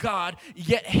love God,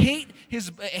 yet hates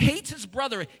his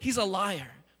brother, he's a liar.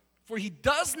 For he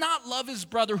does not love his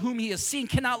brother whom he has seen,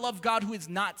 cannot love God who is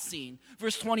not seen.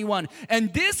 Verse 21,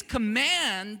 and this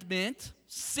commandment,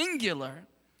 singular,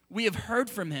 we have heard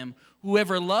from him.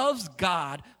 Whoever loves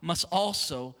God must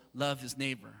also love his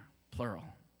neighbor, plural.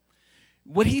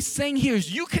 What he's saying here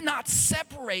is you cannot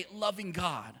separate loving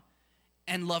God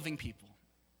and loving people.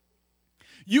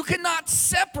 You cannot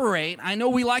separate. I know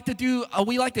we like to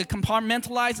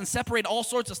compartmentalize and separate all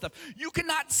sorts of stuff. You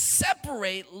cannot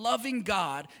separate loving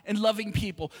God and loving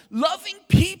people. Loving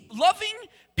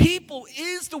people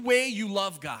is the way you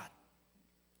love God.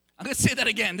 I'm going to say that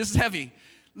again. This is heavy.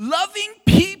 Loving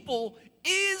people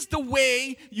is the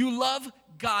way you love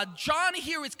God. John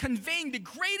here is conveying the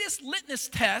greatest litmus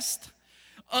test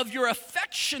of your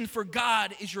affection for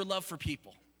God is your love for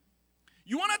people.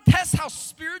 You want to test how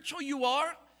spiritual you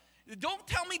are? Don't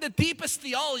tell me the deepest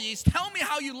theologies. Tell me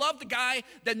how you love the guy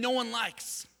that no one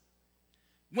likes.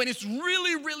 When it's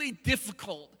really, really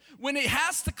difficult. When it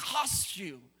has to cost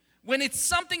you. When it's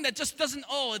something that just doesn't,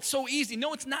 it's so easy.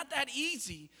 No, it's not that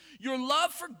easy. Your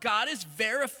love for God is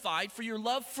verified for your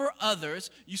love for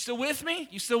others. You still with me?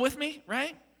 You still with me,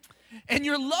 right? And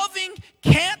your loving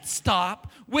can't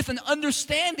stop with an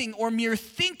understanding or mere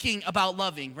thinking about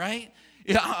loving, right?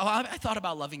 Yeah, I thought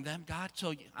about loving them, God,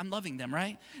 so I'm loving them,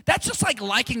 right? That's just like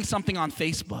liking something on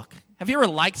Facebook. Have you ever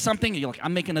liked something and you're like,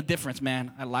 I'm making a difference,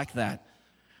 man. I like that.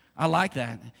 I like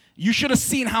that. You should have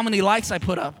seen how many likes I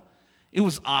put up. It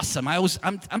was awesome.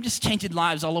 I'm just changing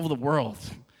lives all over the world.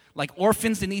 Like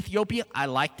orphans in Ethiopia, I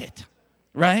liked it,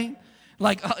 right?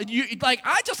 I'm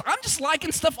just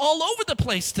liking stuff all over the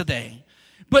place today.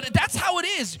 But that's how it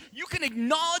is. You can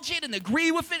acknowledge it and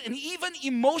agree with it and even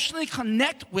emotionally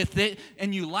connect with it,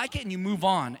 and you like it and you move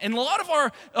on. And a lot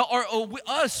of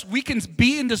us, we can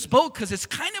be in this boat because it's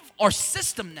kind of our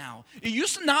system now. It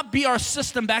used to not be our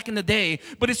system back in the day,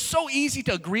 but it's so easy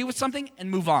to agree with something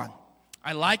and move on.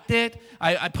 I liked it.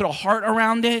 I put a heart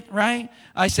around it, right?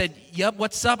 I said, yep,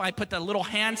 what's up? I put the little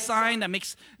hand sign that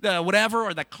makes the whatever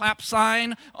or the clap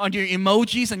sign on your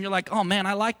emojis, and you're like, oh, man,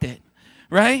 I liked it.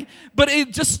 Right? But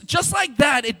it just like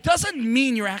that, it doesn't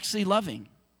mean you're actually loving.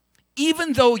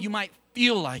 Even though you might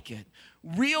feel like it.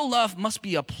 Real love must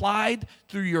be applied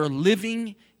through your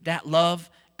living that love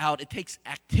out. It takes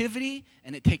activity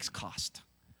and it takes cost.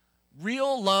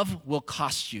 Real love will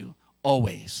cost you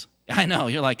always. I know,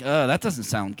 you're like, that doesn't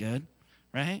sound good,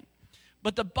 right?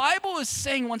 But the Bible is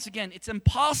saying, once again, it's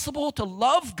impossible to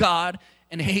love God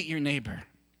and hate your neighbor.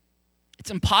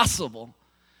 It's impossible.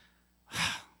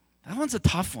 That one's a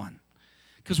tough one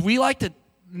because we like to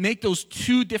make those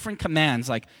two different commands.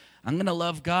 Like, I'm going to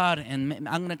love God and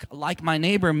I'm going to like my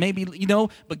neighbor. Maybe,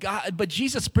 but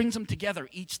Jesus brings them together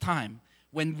each time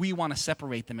when we want to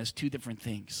separate them as two different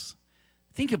things.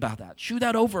 Think about that. Chew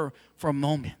that over for a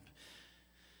moment.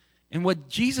 And what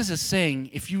Jesus is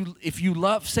saying, if you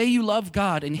say you love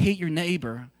God and hate your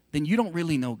neighbor, then you don't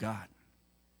really know God.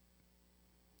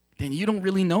 Then you don't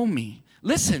really know me.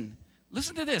 Listen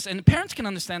to this, and parents can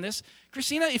understand this.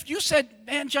 Christina, if you said,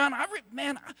 man, John,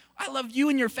 I love you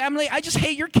and your family, I just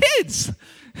hate your kids,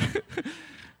 then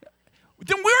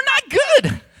we're not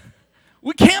good.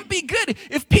 We can't be good.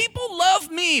 If people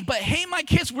love me but hate my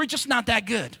kids, we're just not that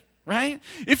good, right?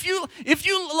 If you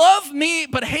love me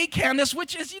but hate Candace,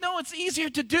 which is, it's easier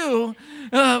to do,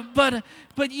 but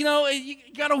you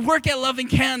got to work at loving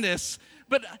Candace.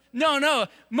 But no,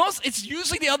 it's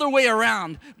usually the other way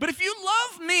around. But if you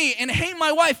love me and hate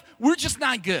my wife, we're just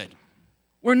not good.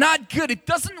 We're not good. It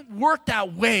doesn't work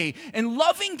that way. And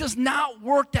loving does not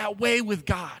work that way with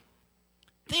God.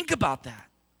 Think about that.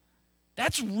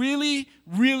 That's really,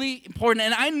 really important.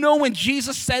 And I know when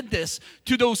Jesus said this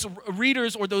to those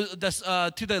readers or to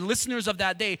the listeners of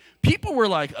that day, people were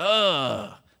like,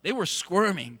 they were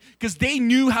squirming because they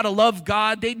knew how to love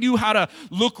God. They knew how to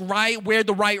look right, wear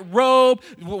the right robe,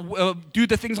 do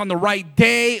the things on the right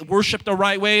day, worship the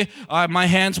right way. My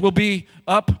hands will be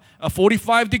up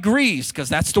 45 degrees because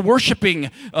that's the worshiping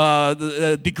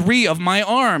the degree of my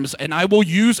arms. And I will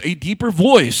use a deeper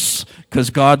voice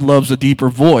because God loves a deeper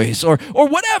voice or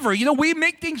whatever. We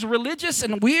make things religious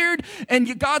and weird.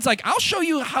 And God's like, I'll show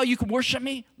you how you can worship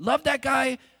me. Love that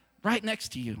guy right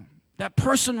next to you. That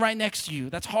person right next to you,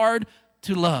 that's hard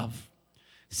to love.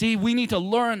 See, we need to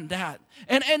learn that.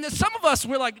 And some of us,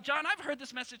 we're like, John, I've heard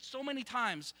this message so many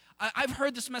times. I've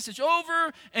heard this message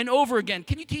over and over again.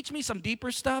 Can you teach me some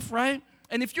deeper stuff, right?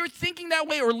 And if you're thinking that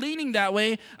way or leaning that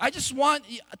way, I just want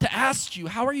to ask you,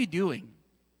 how are you doing?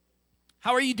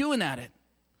 How are you doing at it?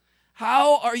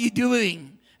 How are you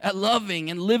doing at loving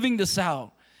and living this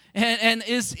out? And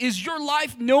is your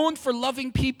life known for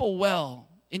loving people well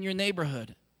in your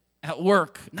neighborhood? At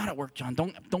work, not at work, John.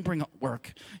 Don't bring up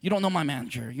work. You don't know my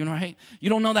manager, right? You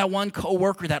don't know that one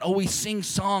coworker that always sings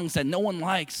songs that no one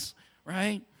likes,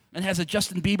 right? And has a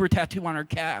Justin Bieber tattoo on her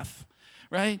calf,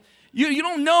 right? You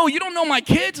don't know my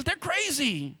kids. They're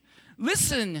crazy.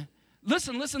 Listen,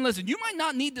 Listen. You might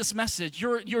not need this message.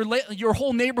 Your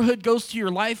whole neighborhood goes to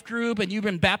your life group, and you've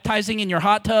been baptizing in your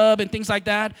hot tub and things like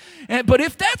that. But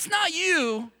if that's not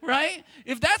you, right?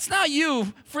 If that's not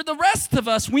you, for the rest of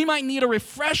us, we might need a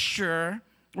refresher,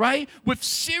 right? With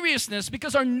seriousness,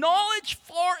 because our knowledge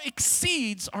far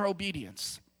exceeds our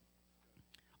obedience.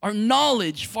 Our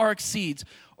knowledge far exceeds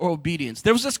our obedience.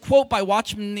 There was this quote by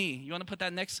Watchman Nee. You want to put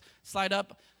that next slide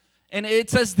up? And it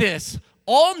says this: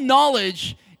 all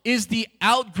knowledge is the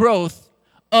outgrowth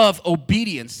of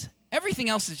obedience. Everything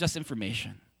else is just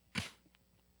information. I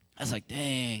was like,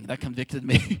 dang, that convicted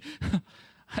me.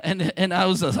 and I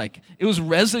was like, it was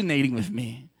resonating with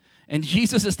me. And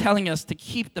Jesus is telling us to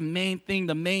keep the main thing.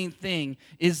 The main thing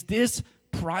is this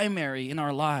primary in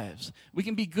our lives. We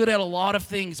can be good at a lot of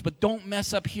things, but don't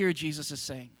mess up here, Jesus is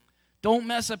saying. Don't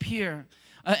mess up here.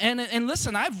 And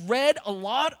listen, I've read a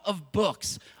lot of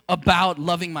books about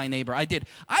loving my neighbor. I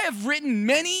have written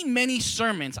many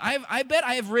sermons. I bet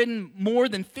I have written more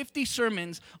than 50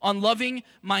 sermons on loving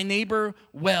my neighbor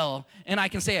well. And I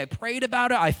can say I prayed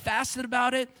about it, I fasted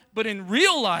about it, but in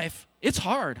real life, it's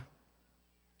hard.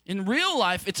 In real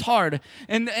life, it's hard.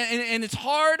 And it's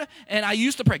hard, and I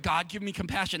used to pray, God, give me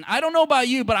compassion. I don't know about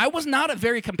you, but I was not a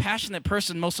very compassionate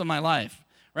person most of my life.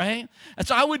 Right? And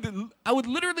so I would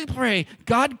literally pray,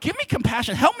 God, give me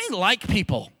compassion. Help me like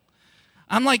people.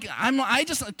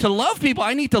 To love people,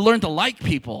 I need to learn to like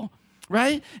people.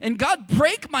 Right? And God,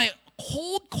 break my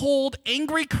cold,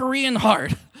 angry Korean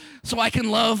heart so I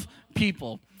can love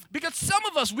people. Because some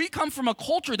of us, we come from a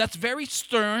culture that's very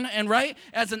stern, and right,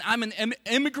 I'm an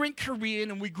immigrant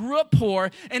Korean, and we grew up poor,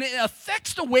 and it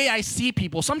affects the way I see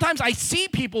people. Sometimes I see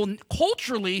people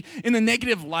culturally in a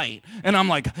negative light, and I'm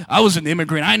like, I was an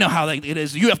immigrant, I know how it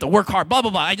is, you have to work hard, blah,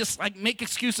 blah, blah. I just make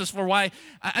excuses for why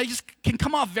I just can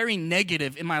come off very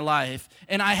negative in my life,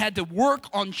 and I had to work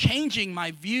on changing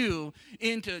my view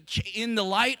in the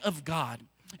light of God.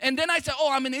 And then I said,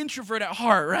 I'm an introvert at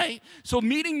heart, right? So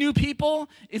meeting new people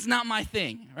is not my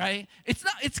thing, right?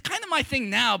 It's kind of my thing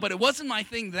now, but it wasn't my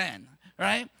thing then,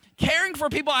 right? Caring for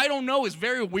people I don't know is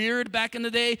very weird back in the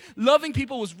day. Loving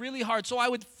people was really hard. So I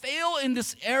would fail in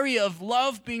this area of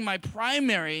love being my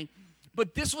primary,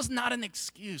 but this was not an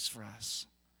excuse for us.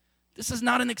 This is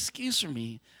not an excuse for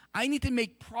me. I need to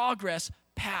make progress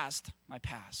past my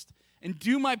past and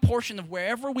do my portion of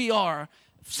wherever we are,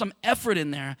 some effort in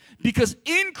there, because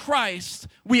in Christ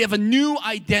we have a new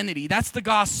identity. That's the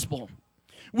gospel.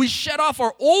 We shed off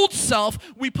our old self,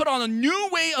 we put on a new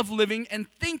way of living and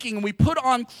thinking, and we put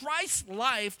on Christ's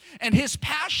life and his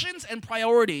passions and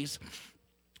priorities.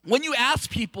 When you ask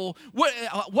people,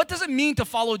 what does it mean to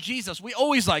follow Jesus? We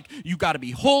always you got to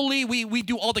be holy. We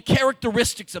do all the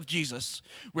characteristics of Jesus.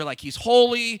 We're like, he's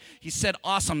holy. He said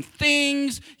awesome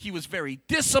things. He was very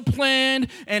disciplined,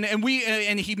 and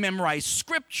he memorized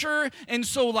scripture. And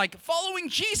so following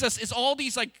Jesus is all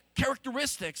these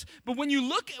characteristics. But when you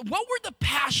look at what were the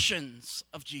passions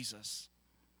of Jesus?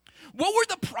 What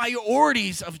were the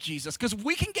priorities of Jesus? Because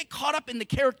we can get caught up in the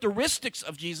characteristics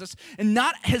of Jesus and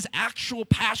not his actual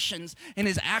passions and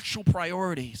his actual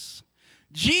priorities.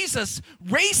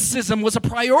 Racism was a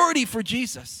priority for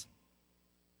Jesus.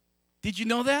 Did you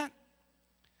know that?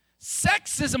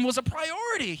 Sexism was a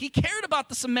priority. He cared about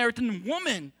the Samaritan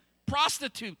woman,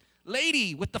 prostitute,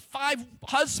 lady with the 5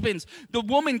 husbands, the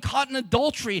woman caught in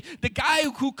adultery, the guy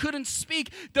who couldn't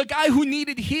speak, the guy who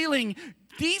needed healing.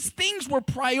 These things were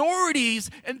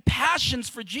priorities and passions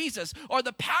for Jesus. Are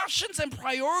the passions and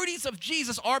priorities of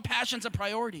Jesus our passions and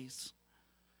priorities?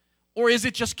 Or is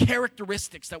it just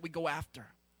characteristics that we go after?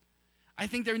 I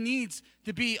think there needs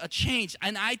to be a change.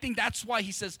 And I think that's why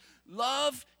he says,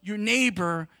 love your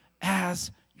neighbor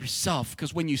as yourself.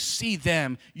 Because when you see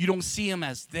them, you don't see them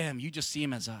as them. You just see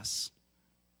them as us.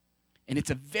 And it's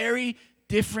a very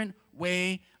different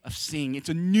way of seeing. It's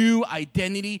a new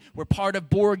identity. We're part of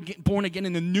born again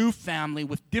in a new family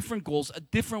with different goals, a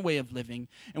different way of living,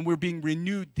 and we're being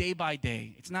renewed day by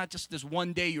day. It's not just this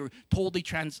one day you're totally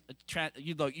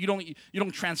you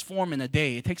don't transform in a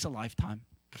day. It takes a lifetime.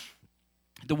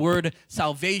 The word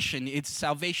salvation, it's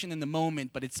salvation in the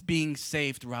moment, but it's being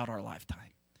saved throughout our lifetime.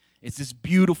 It's this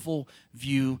beautiful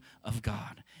view of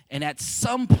God. And at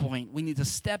some point, we need to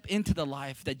step into the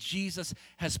life that Jesus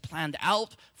has planned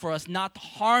out for us, not to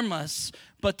harm us,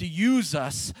 but to use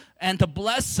us and to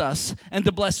bless us and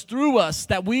to bless through us,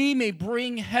 that we may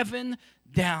bring heaven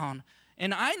down.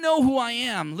 And I know who I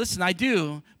am. Listen, I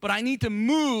do. But I need to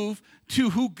move to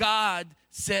who God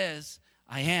says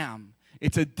I am.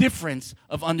 It's a difference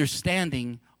of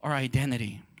understanding our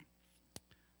identity.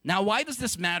 Now, why does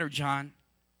this matter, John?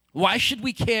 Why should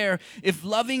we care if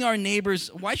loving our neighbors,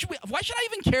 why should I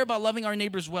even care about loving our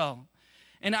neighbors well?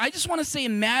 And I just want to say it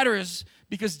matters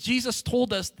because Jesus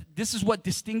told us this is what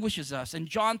distinguishes us. In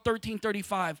John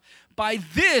 13:35, by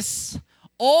this,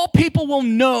 all people will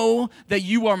know that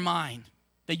you are mine,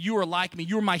 that you are like me,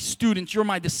 you're my students, you're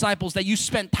my disciples, that you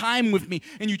spent time with me,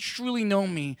 and you truly know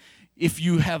me if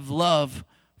you have love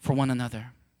for one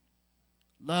another.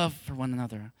 Love for one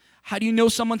another. How do you know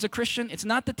someone's a Christian? It's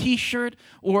not the t-shirt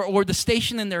or the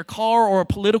station in their car or a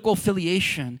political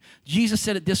affiliation. Jesus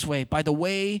said it this way, by the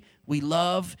way we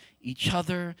love each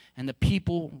other and the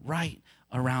people right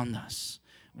around us.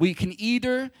 We can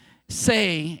either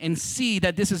say and see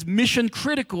that this is mission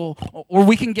critical, or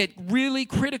we can get really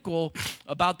critical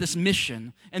about this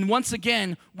mission. And once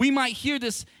again, we might hear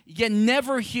this yet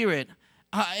never hear it.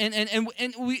 And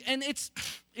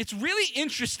it's really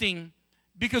interesting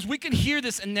because we can hear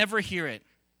this and never hear it.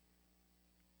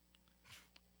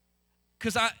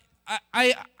 Because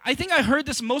I think I heard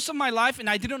this most of my life and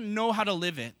I didn't know how to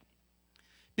live it.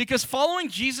 Because following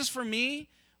Jesus for me,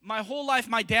 my whole life,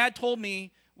 my dad told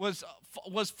me was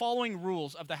following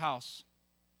rules of the house.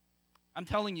 I'm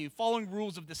telling you, following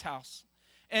rules of this house.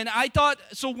 And I thought,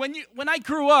 so when I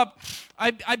grew up,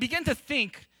 I began to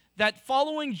think that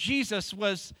following Jesus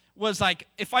was like,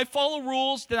 if I follow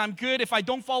rules, then I'm good. If I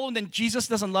don't follow them, then Jesus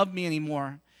doesn't love me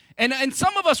anymore. And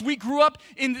some of us, we grew up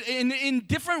in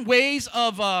different ways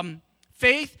of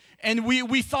faith, and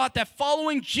we thought that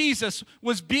following Jesus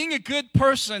was being a good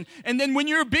person. And then when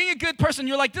you're being a good person,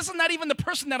 you're like, this is not even the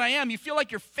person that I am. You feel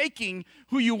like you're faking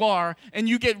who you are, and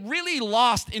you get really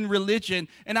lost in religion.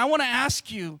 And I want to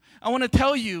ask you, I want to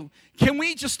tell you, can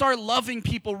we just start loving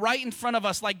people right in front of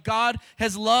us like God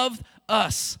has loved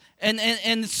us?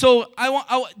 And so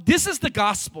this is the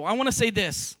gospel. I want to say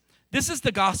this. This is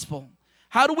the gospel.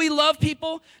 How do we love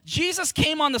people? Jesus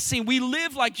came on the scene. We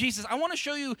live like Jesus. I want to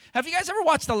show you. Have you guys ever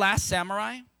watched The Last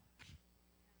Samurai?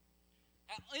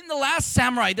 In The Last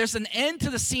Samurai, there's an end to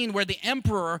the scene where the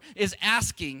emperor is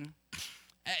asking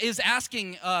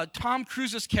Tom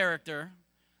Cruise's character,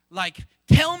 like,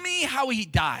 tell me how he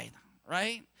died,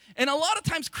 right? And a lot of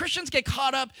times Christians get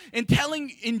caught up in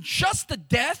telling in just the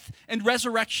death and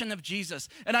resurrection of Jesus.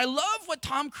 And I love what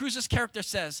Tom Cruise's character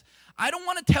says. I don't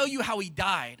want to tell you how he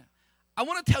died. I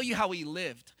want to tell you how he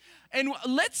lived. And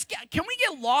can we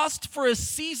get lost for a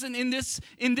season in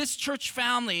this church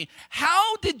family?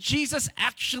 How did Jesus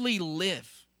actually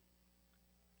live?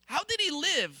 How did he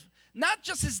live? Not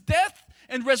just his death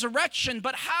and resurrection,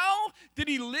 but how did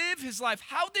he live his life?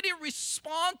 How did he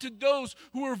respond to those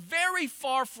who were very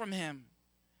far from him?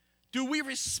 Do we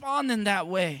respond in that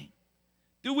way?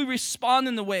 Do we respond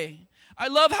in the way? I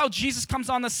love how Jesus comes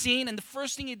on the scene, and the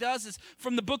first thing he does is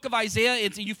from the book of Isaiah.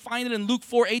 You find it in Luke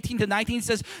 4:18-19. It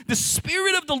says, the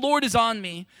Spirit of the Lord is on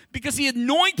me because he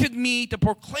anointed me to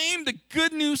proclaim the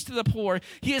good news to the poor.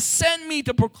 He has sent me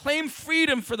to proclaim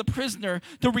freedom for the prisoner,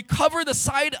 to recover the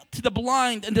sight to the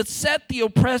blind, and to set the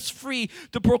oppressed free,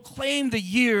 to proclaim the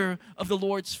year of the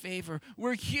Lord's favor.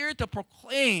 We're here to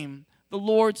proclaim the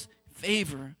Lord's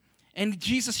favor. And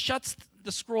Jesus shuts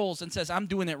the scrolls and says, I'm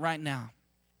doing it right now.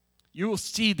 You will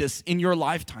see this in your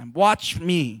lifetime. Watch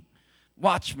me.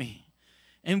 Watch me.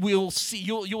 And we'll see.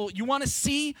 You want to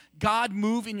see God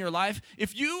move in your life?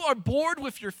 If you are bored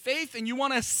with your faith and you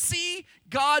want to see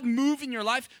God move in your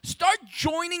life, start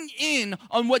joining in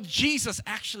on what Jesus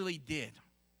actually did.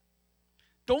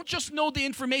 Don't just know the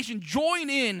information. Join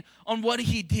in on what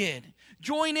he did.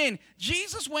 Join in.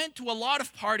 Jesus went to a lot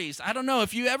of parties. I don't know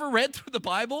if you ever read through the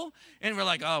Bible and we're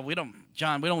like, oh, we don't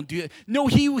do it. No,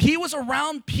 he was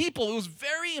around people. It was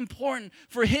very important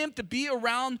for him to be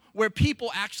around where people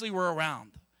actually were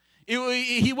around.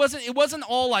 It wasn't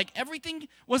all like, everything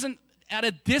wasn't at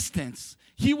a distance.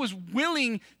 He was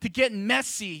willing to get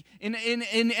messy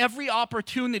in every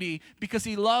opportunity because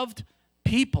he loved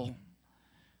people.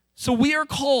 So we are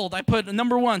called, I put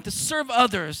number 1, to serve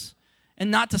others and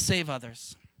not to save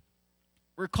others.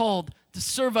 We're called to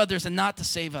serve others and not to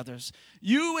save others.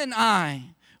 You and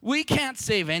I, we can't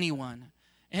save anyone.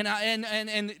 And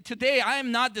today I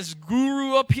am not this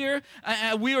guru up here.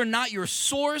 We are not your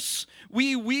source.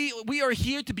 We are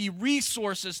here to be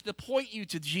resources to point you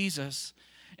to Jesus.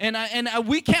 And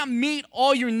we can't meet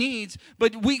all your needs,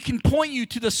 but we can point you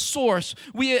to the source.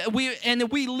 We live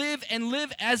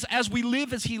as we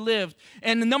live as he lived.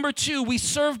 And number 2, we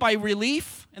serve by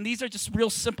relief. And these are just real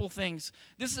simple things.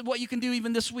 This is what you can do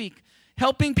even this week.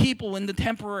 Helping people in the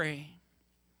temporary.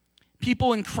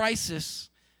 People in crisis.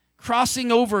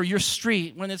 Crossing over your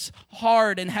street when it's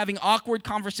hard and having awkward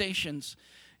conversations.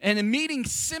 And meeting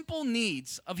simple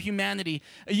needs of humanity.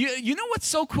 You know what's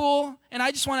so cool? And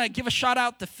I just want to give a shout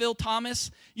out to Phil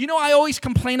Thomas. You know, I always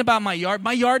complain about my yard.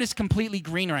 My yard is completely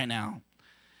green right now.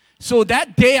 So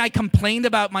that day I complained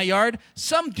about my yard,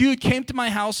 some dude came to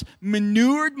my house,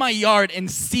 manured my yard, and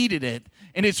seeded it.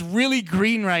 And it's really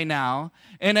green right now.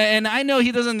 And I know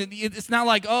he doesn't, it's not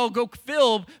like, oh, go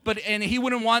fill, and he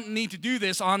wouldn't want me to do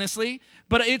this, honestly.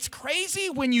 But it's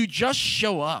crazy when you just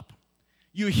show up.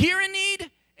 You hear a need,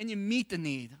 and you meet the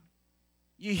need.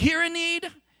 You hear a need,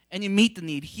 and you meet the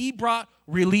need. He brought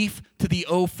relief to the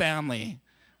O family.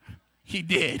 He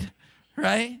did,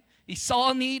 right? He saw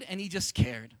a need, and he just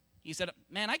cared. He said,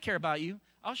 man, I care about you.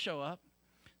 I'll show up.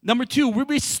 Number 2, we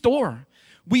restore.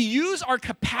 We use our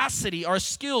capacity, our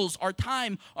skills, our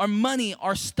time, our money,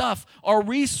 our stuff, our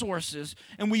resources,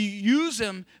 and we use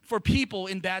them for people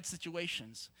in bad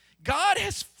situations. God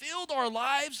has filled our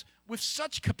lives with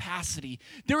such capacity.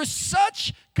 There is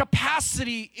such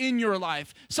capacity in your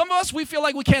life. Some of us, we feel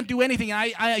like we can't do anything.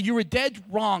 You were dead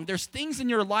wrong. There's things in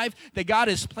your life that God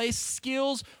has placed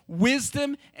skills,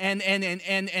 wisdom, and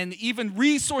even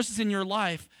resources in your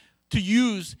life to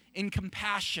use in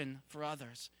compassion for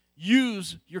others.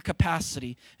 Use your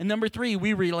capacity. And number 3,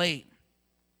 we relate.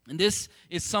 And this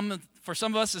is for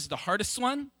some of us is the hardest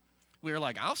one. We're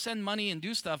like, I'll send money and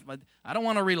do stuff, but I don't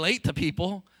want to relate to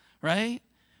people, right?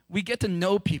 We get to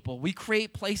know people. We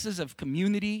create places of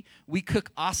community. We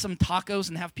cook awesome tacos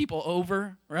and have people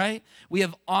over, right? We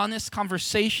have honest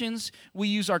conversations. We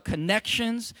use our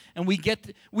connections, and we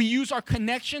use our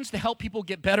connections to help people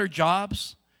get better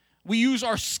jobs. We use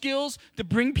our skills to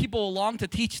bring people along to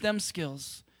teach them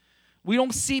skills. We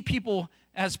don't see people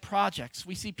as projects.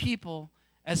 We see people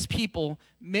as people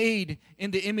made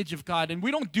in the image of God. And we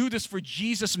don't do this for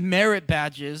Jesus' merit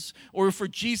badges or for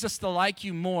Jesus to like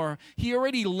you more. He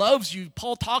already loves you.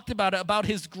 Paul talked about it, about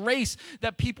his grace,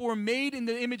 that people were made in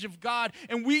the image of God.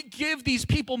 And we give these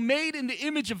people made in the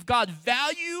image of God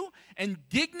value and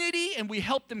dignity, and we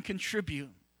help them contribute.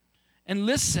 And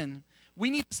listen, we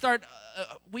need to start,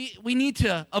 we need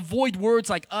to avoid words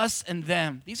like us and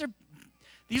them. These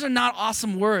are not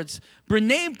awesome words.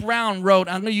 Brené Brown wrote,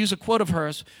 I'm going to use a quote of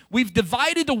hers, "We've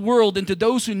divided the world into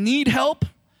those who need help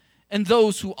and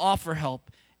those who offer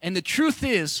help. And the truth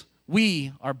is,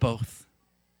 we are both.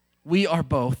 We are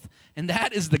both." And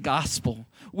that is the gospel.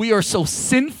 We are so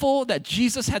sinful that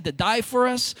Jesus had to die for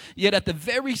us, yet at the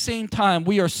very same time,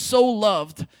 we are so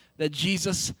loved that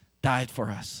Jesus died for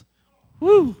us.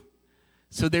 Woo!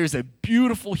 So there's a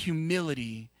beautiful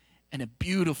humility and a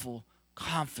beautiful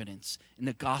confidence in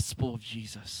the gospel of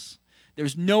Jesus.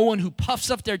 There's no one who puffs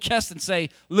up their chest and say,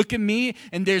 look at me,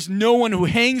 and there's no one who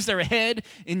hangs their head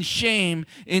in shame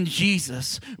in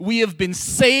Jesus. We have been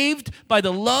saved by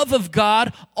the love of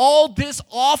God, all this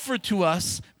offered to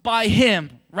us by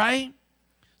Him, right?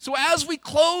 So as we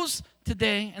close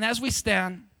today and as we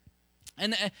stand,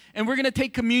 and we're going to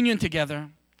take communion together,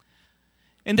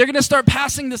 and they're going to start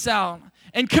passing this out.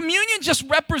 And communion just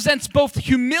represents both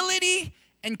humility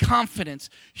and confidence.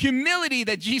 Humility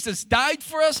that Jesus died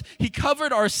for us, He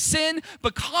covered our sin,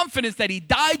 but confidence that He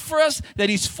died for us, that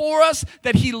He's for us,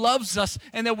 that He loves us,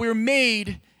 and that we're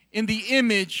made in the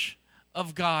image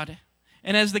of God.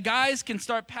 And as the guys can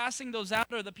start passing those out,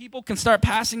 or the people can start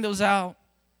passing those out,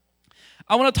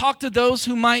 I want to talk to those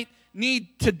who might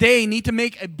need to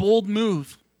make a bold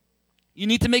move. You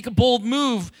need to make a bold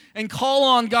move and call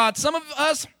on God. Some of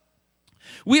us,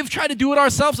 we have tried to do it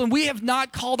ourselves, and we have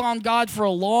not called on God for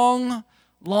a long,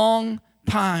 long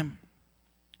time.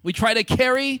 We try to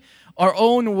carry our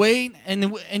own weight,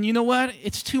 and you know what?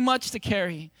 It's too much to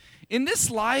carry. In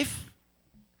this life,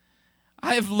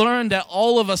 I have learned that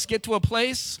all of us get to a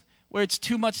place where it's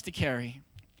too much to carry,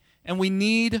 and we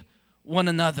need one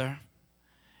another.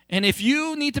 And if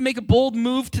you need to make a bold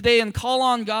move today and call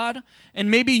on God,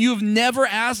 and maybe you've never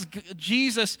asked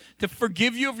Jesus to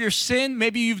forgive you of your sin,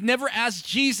 maybe you've never asked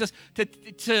Jesus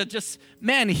to just,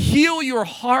 heal your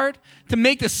heart, to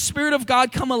make the Spirit of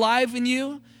God come alive in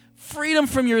you, freedom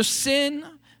from your sin,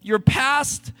 your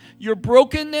past, your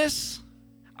brokenness.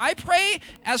 I pray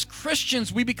as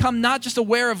Christians we become not just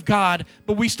aware of God,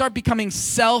 but we start becoming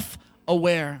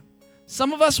self-aware.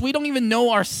 Some of us, we don't even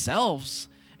know ourselves.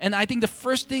 And I think the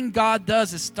first thing God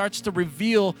does is starts to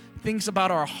reveal things about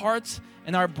our hearts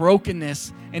and our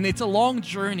brokenness. And it's a long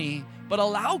journey, but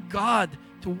allow God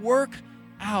to work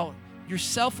out your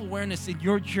self-awareness in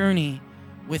your journey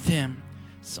with Him.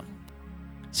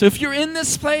 So if you're in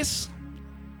this place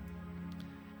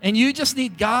and you just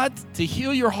need God to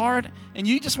heal your heart and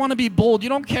you just want to be bold, you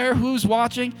don't care who's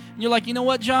watching, and you're like, you know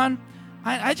what, John?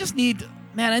 I just need...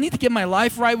 I need to get my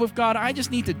life right with God. I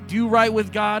just need to do right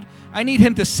with God. I need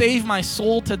Him to save my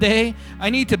soul today. I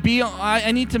need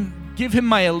to give Him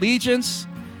my allegiance.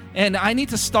 And I need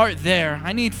to start there.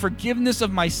 I need forgiveness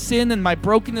of my sin and my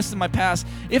brokenness in my past.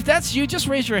 If that's you, just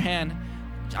raise your hand.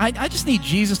 I just need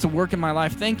Jesus to work in my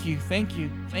life. Thank you, thank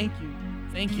you, thank you,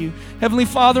 thank you. Heavenly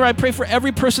Father, I pray for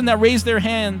every person that raised their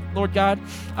hand, Lord God.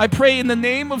 I pray in the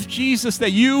name of Jesus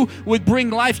that you would bring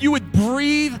life. You would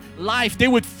breathe life. They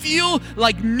would feel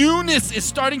like newness is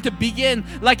starting to begin,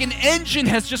 like an engine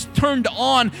has just turned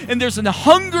on, and there's a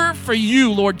hunger for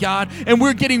you, Lord God. And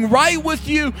we're getting right with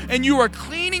you, and you are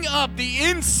cleaning up the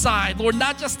inside, Lord,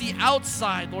 not just the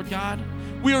outside, Lord God.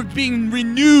 We are being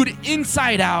renewed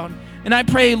inside out. And I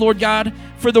pray, Lord God,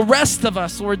 for the rest of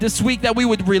us, Lord, this week that we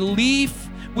would relieve,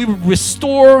 we would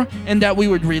restore, and that we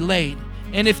would relate.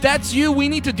 And if that's you, we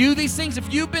need to do these things.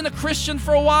 If you've been a Christian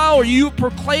for a while or you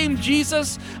proclaim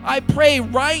Jesus, I pray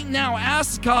right now,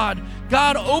 ask God,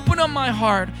 God, open up my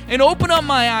heart and open up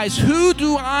my eyes. Who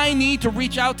do I need to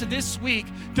reach out to this week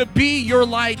to be your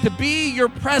light, to be your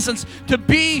presence, to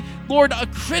be, Lord, a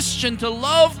Christian, to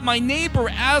love my neighbor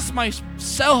as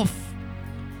myself?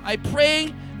 I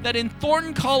pray that in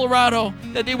Thornton, Colorado,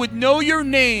 that they would know your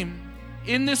name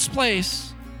in this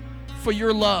place for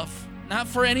your love, not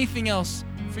for anything else,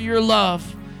 for your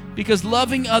love, because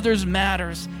loving others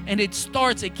matters, and it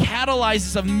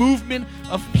catalyzes a movement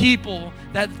of people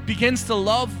that begins to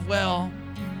love well.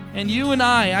 And you and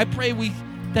I pray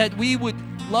that we would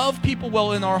love people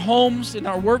well in our homes, in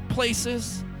our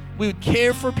workplaces. We would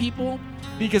care for people,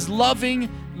 because loving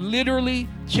literally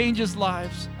changes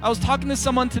lives. I was talking to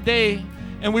someone today,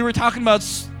 and we were talking about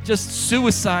just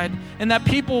suicide, and that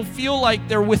people feel like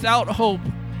they're without hope.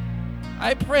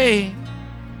 I pray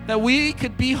that we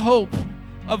could be hope,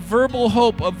 a verbal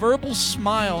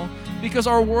smile, because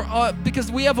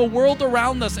because we have a world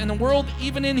around us, and a world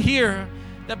even in here,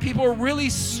 that people are really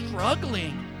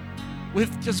struggling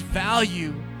with just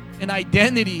value and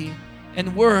identity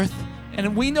and worth.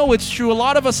 And we know it's true. A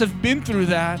lot of us have been through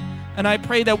that. And I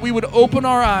pray that we would open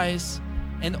our eyes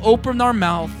and open our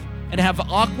mouth and have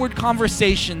awkward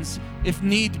conversations, if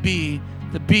need be,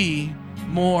 to be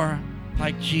more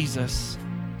like Jesus.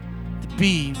 To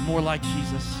be more like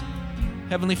Jesus.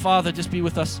 Heavenly Father, just be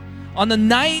with us. On the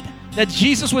night that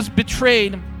Jesus was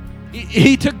betrayed,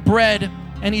 he took bread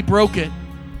and he broke it.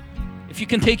 If you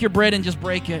can take your bread and just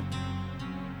break it.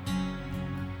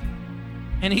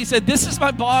 And he said, "This is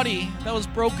my body that was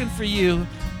broken for you.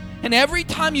 And every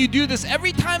time you do this,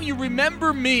 every time you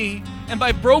remember me, and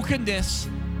by brokenness,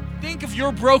 think of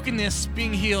your brokenness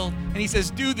being healed." And he says,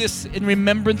 "Do this in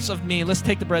remembrance of me." Let's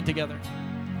take the bread together.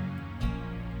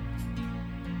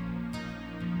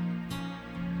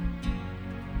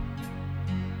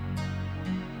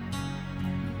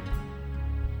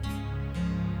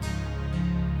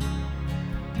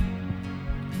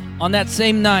 On that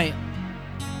same night,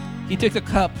 he took the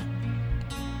cup,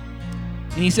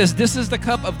 and he says, "This is the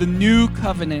cup of the new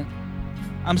covenant.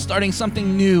 I'm starting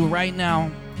something new right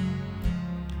now.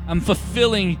 I'm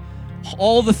fulfilling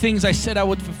all the things I said I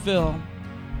would fulfill."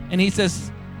 And he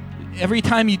says, "Every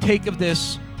time you take of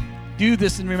this, do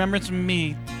this in remembrance of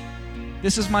me.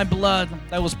 This is my blood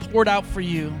that was poured out for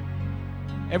you.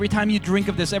 Every time you drink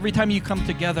of this, every time you come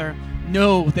together,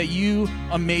 know that you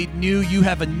are made new. You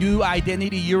have a new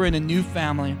identity. You're in a new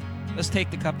family." Let's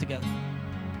take the cup together.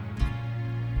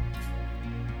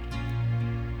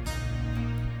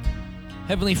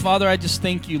 Heavenly Father, I just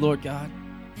thank you, Lord God.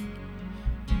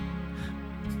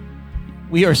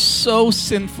 We are so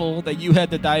sinful that you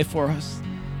had to die for us.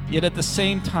 Yet at the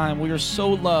same time, we are so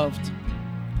loved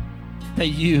that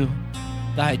you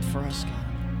died for us,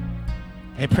 God.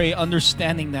 I pray,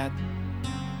 understanding that,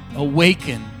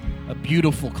 awaken a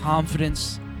beautiful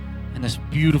confidence and this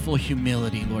beautiful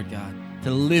humility, Lord God,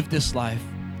 to live this life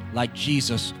like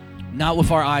Jesus, not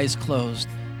with our eyes closed,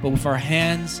 but with our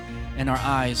hands and our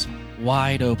eyes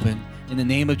wide open. In the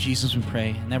name of Jesus we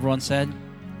pray. And everyone said,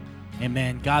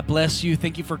 amen. God bless you.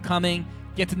 Thank you for coming.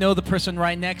 Get to know the person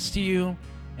right next to you.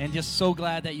 And just so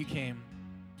glad that you came.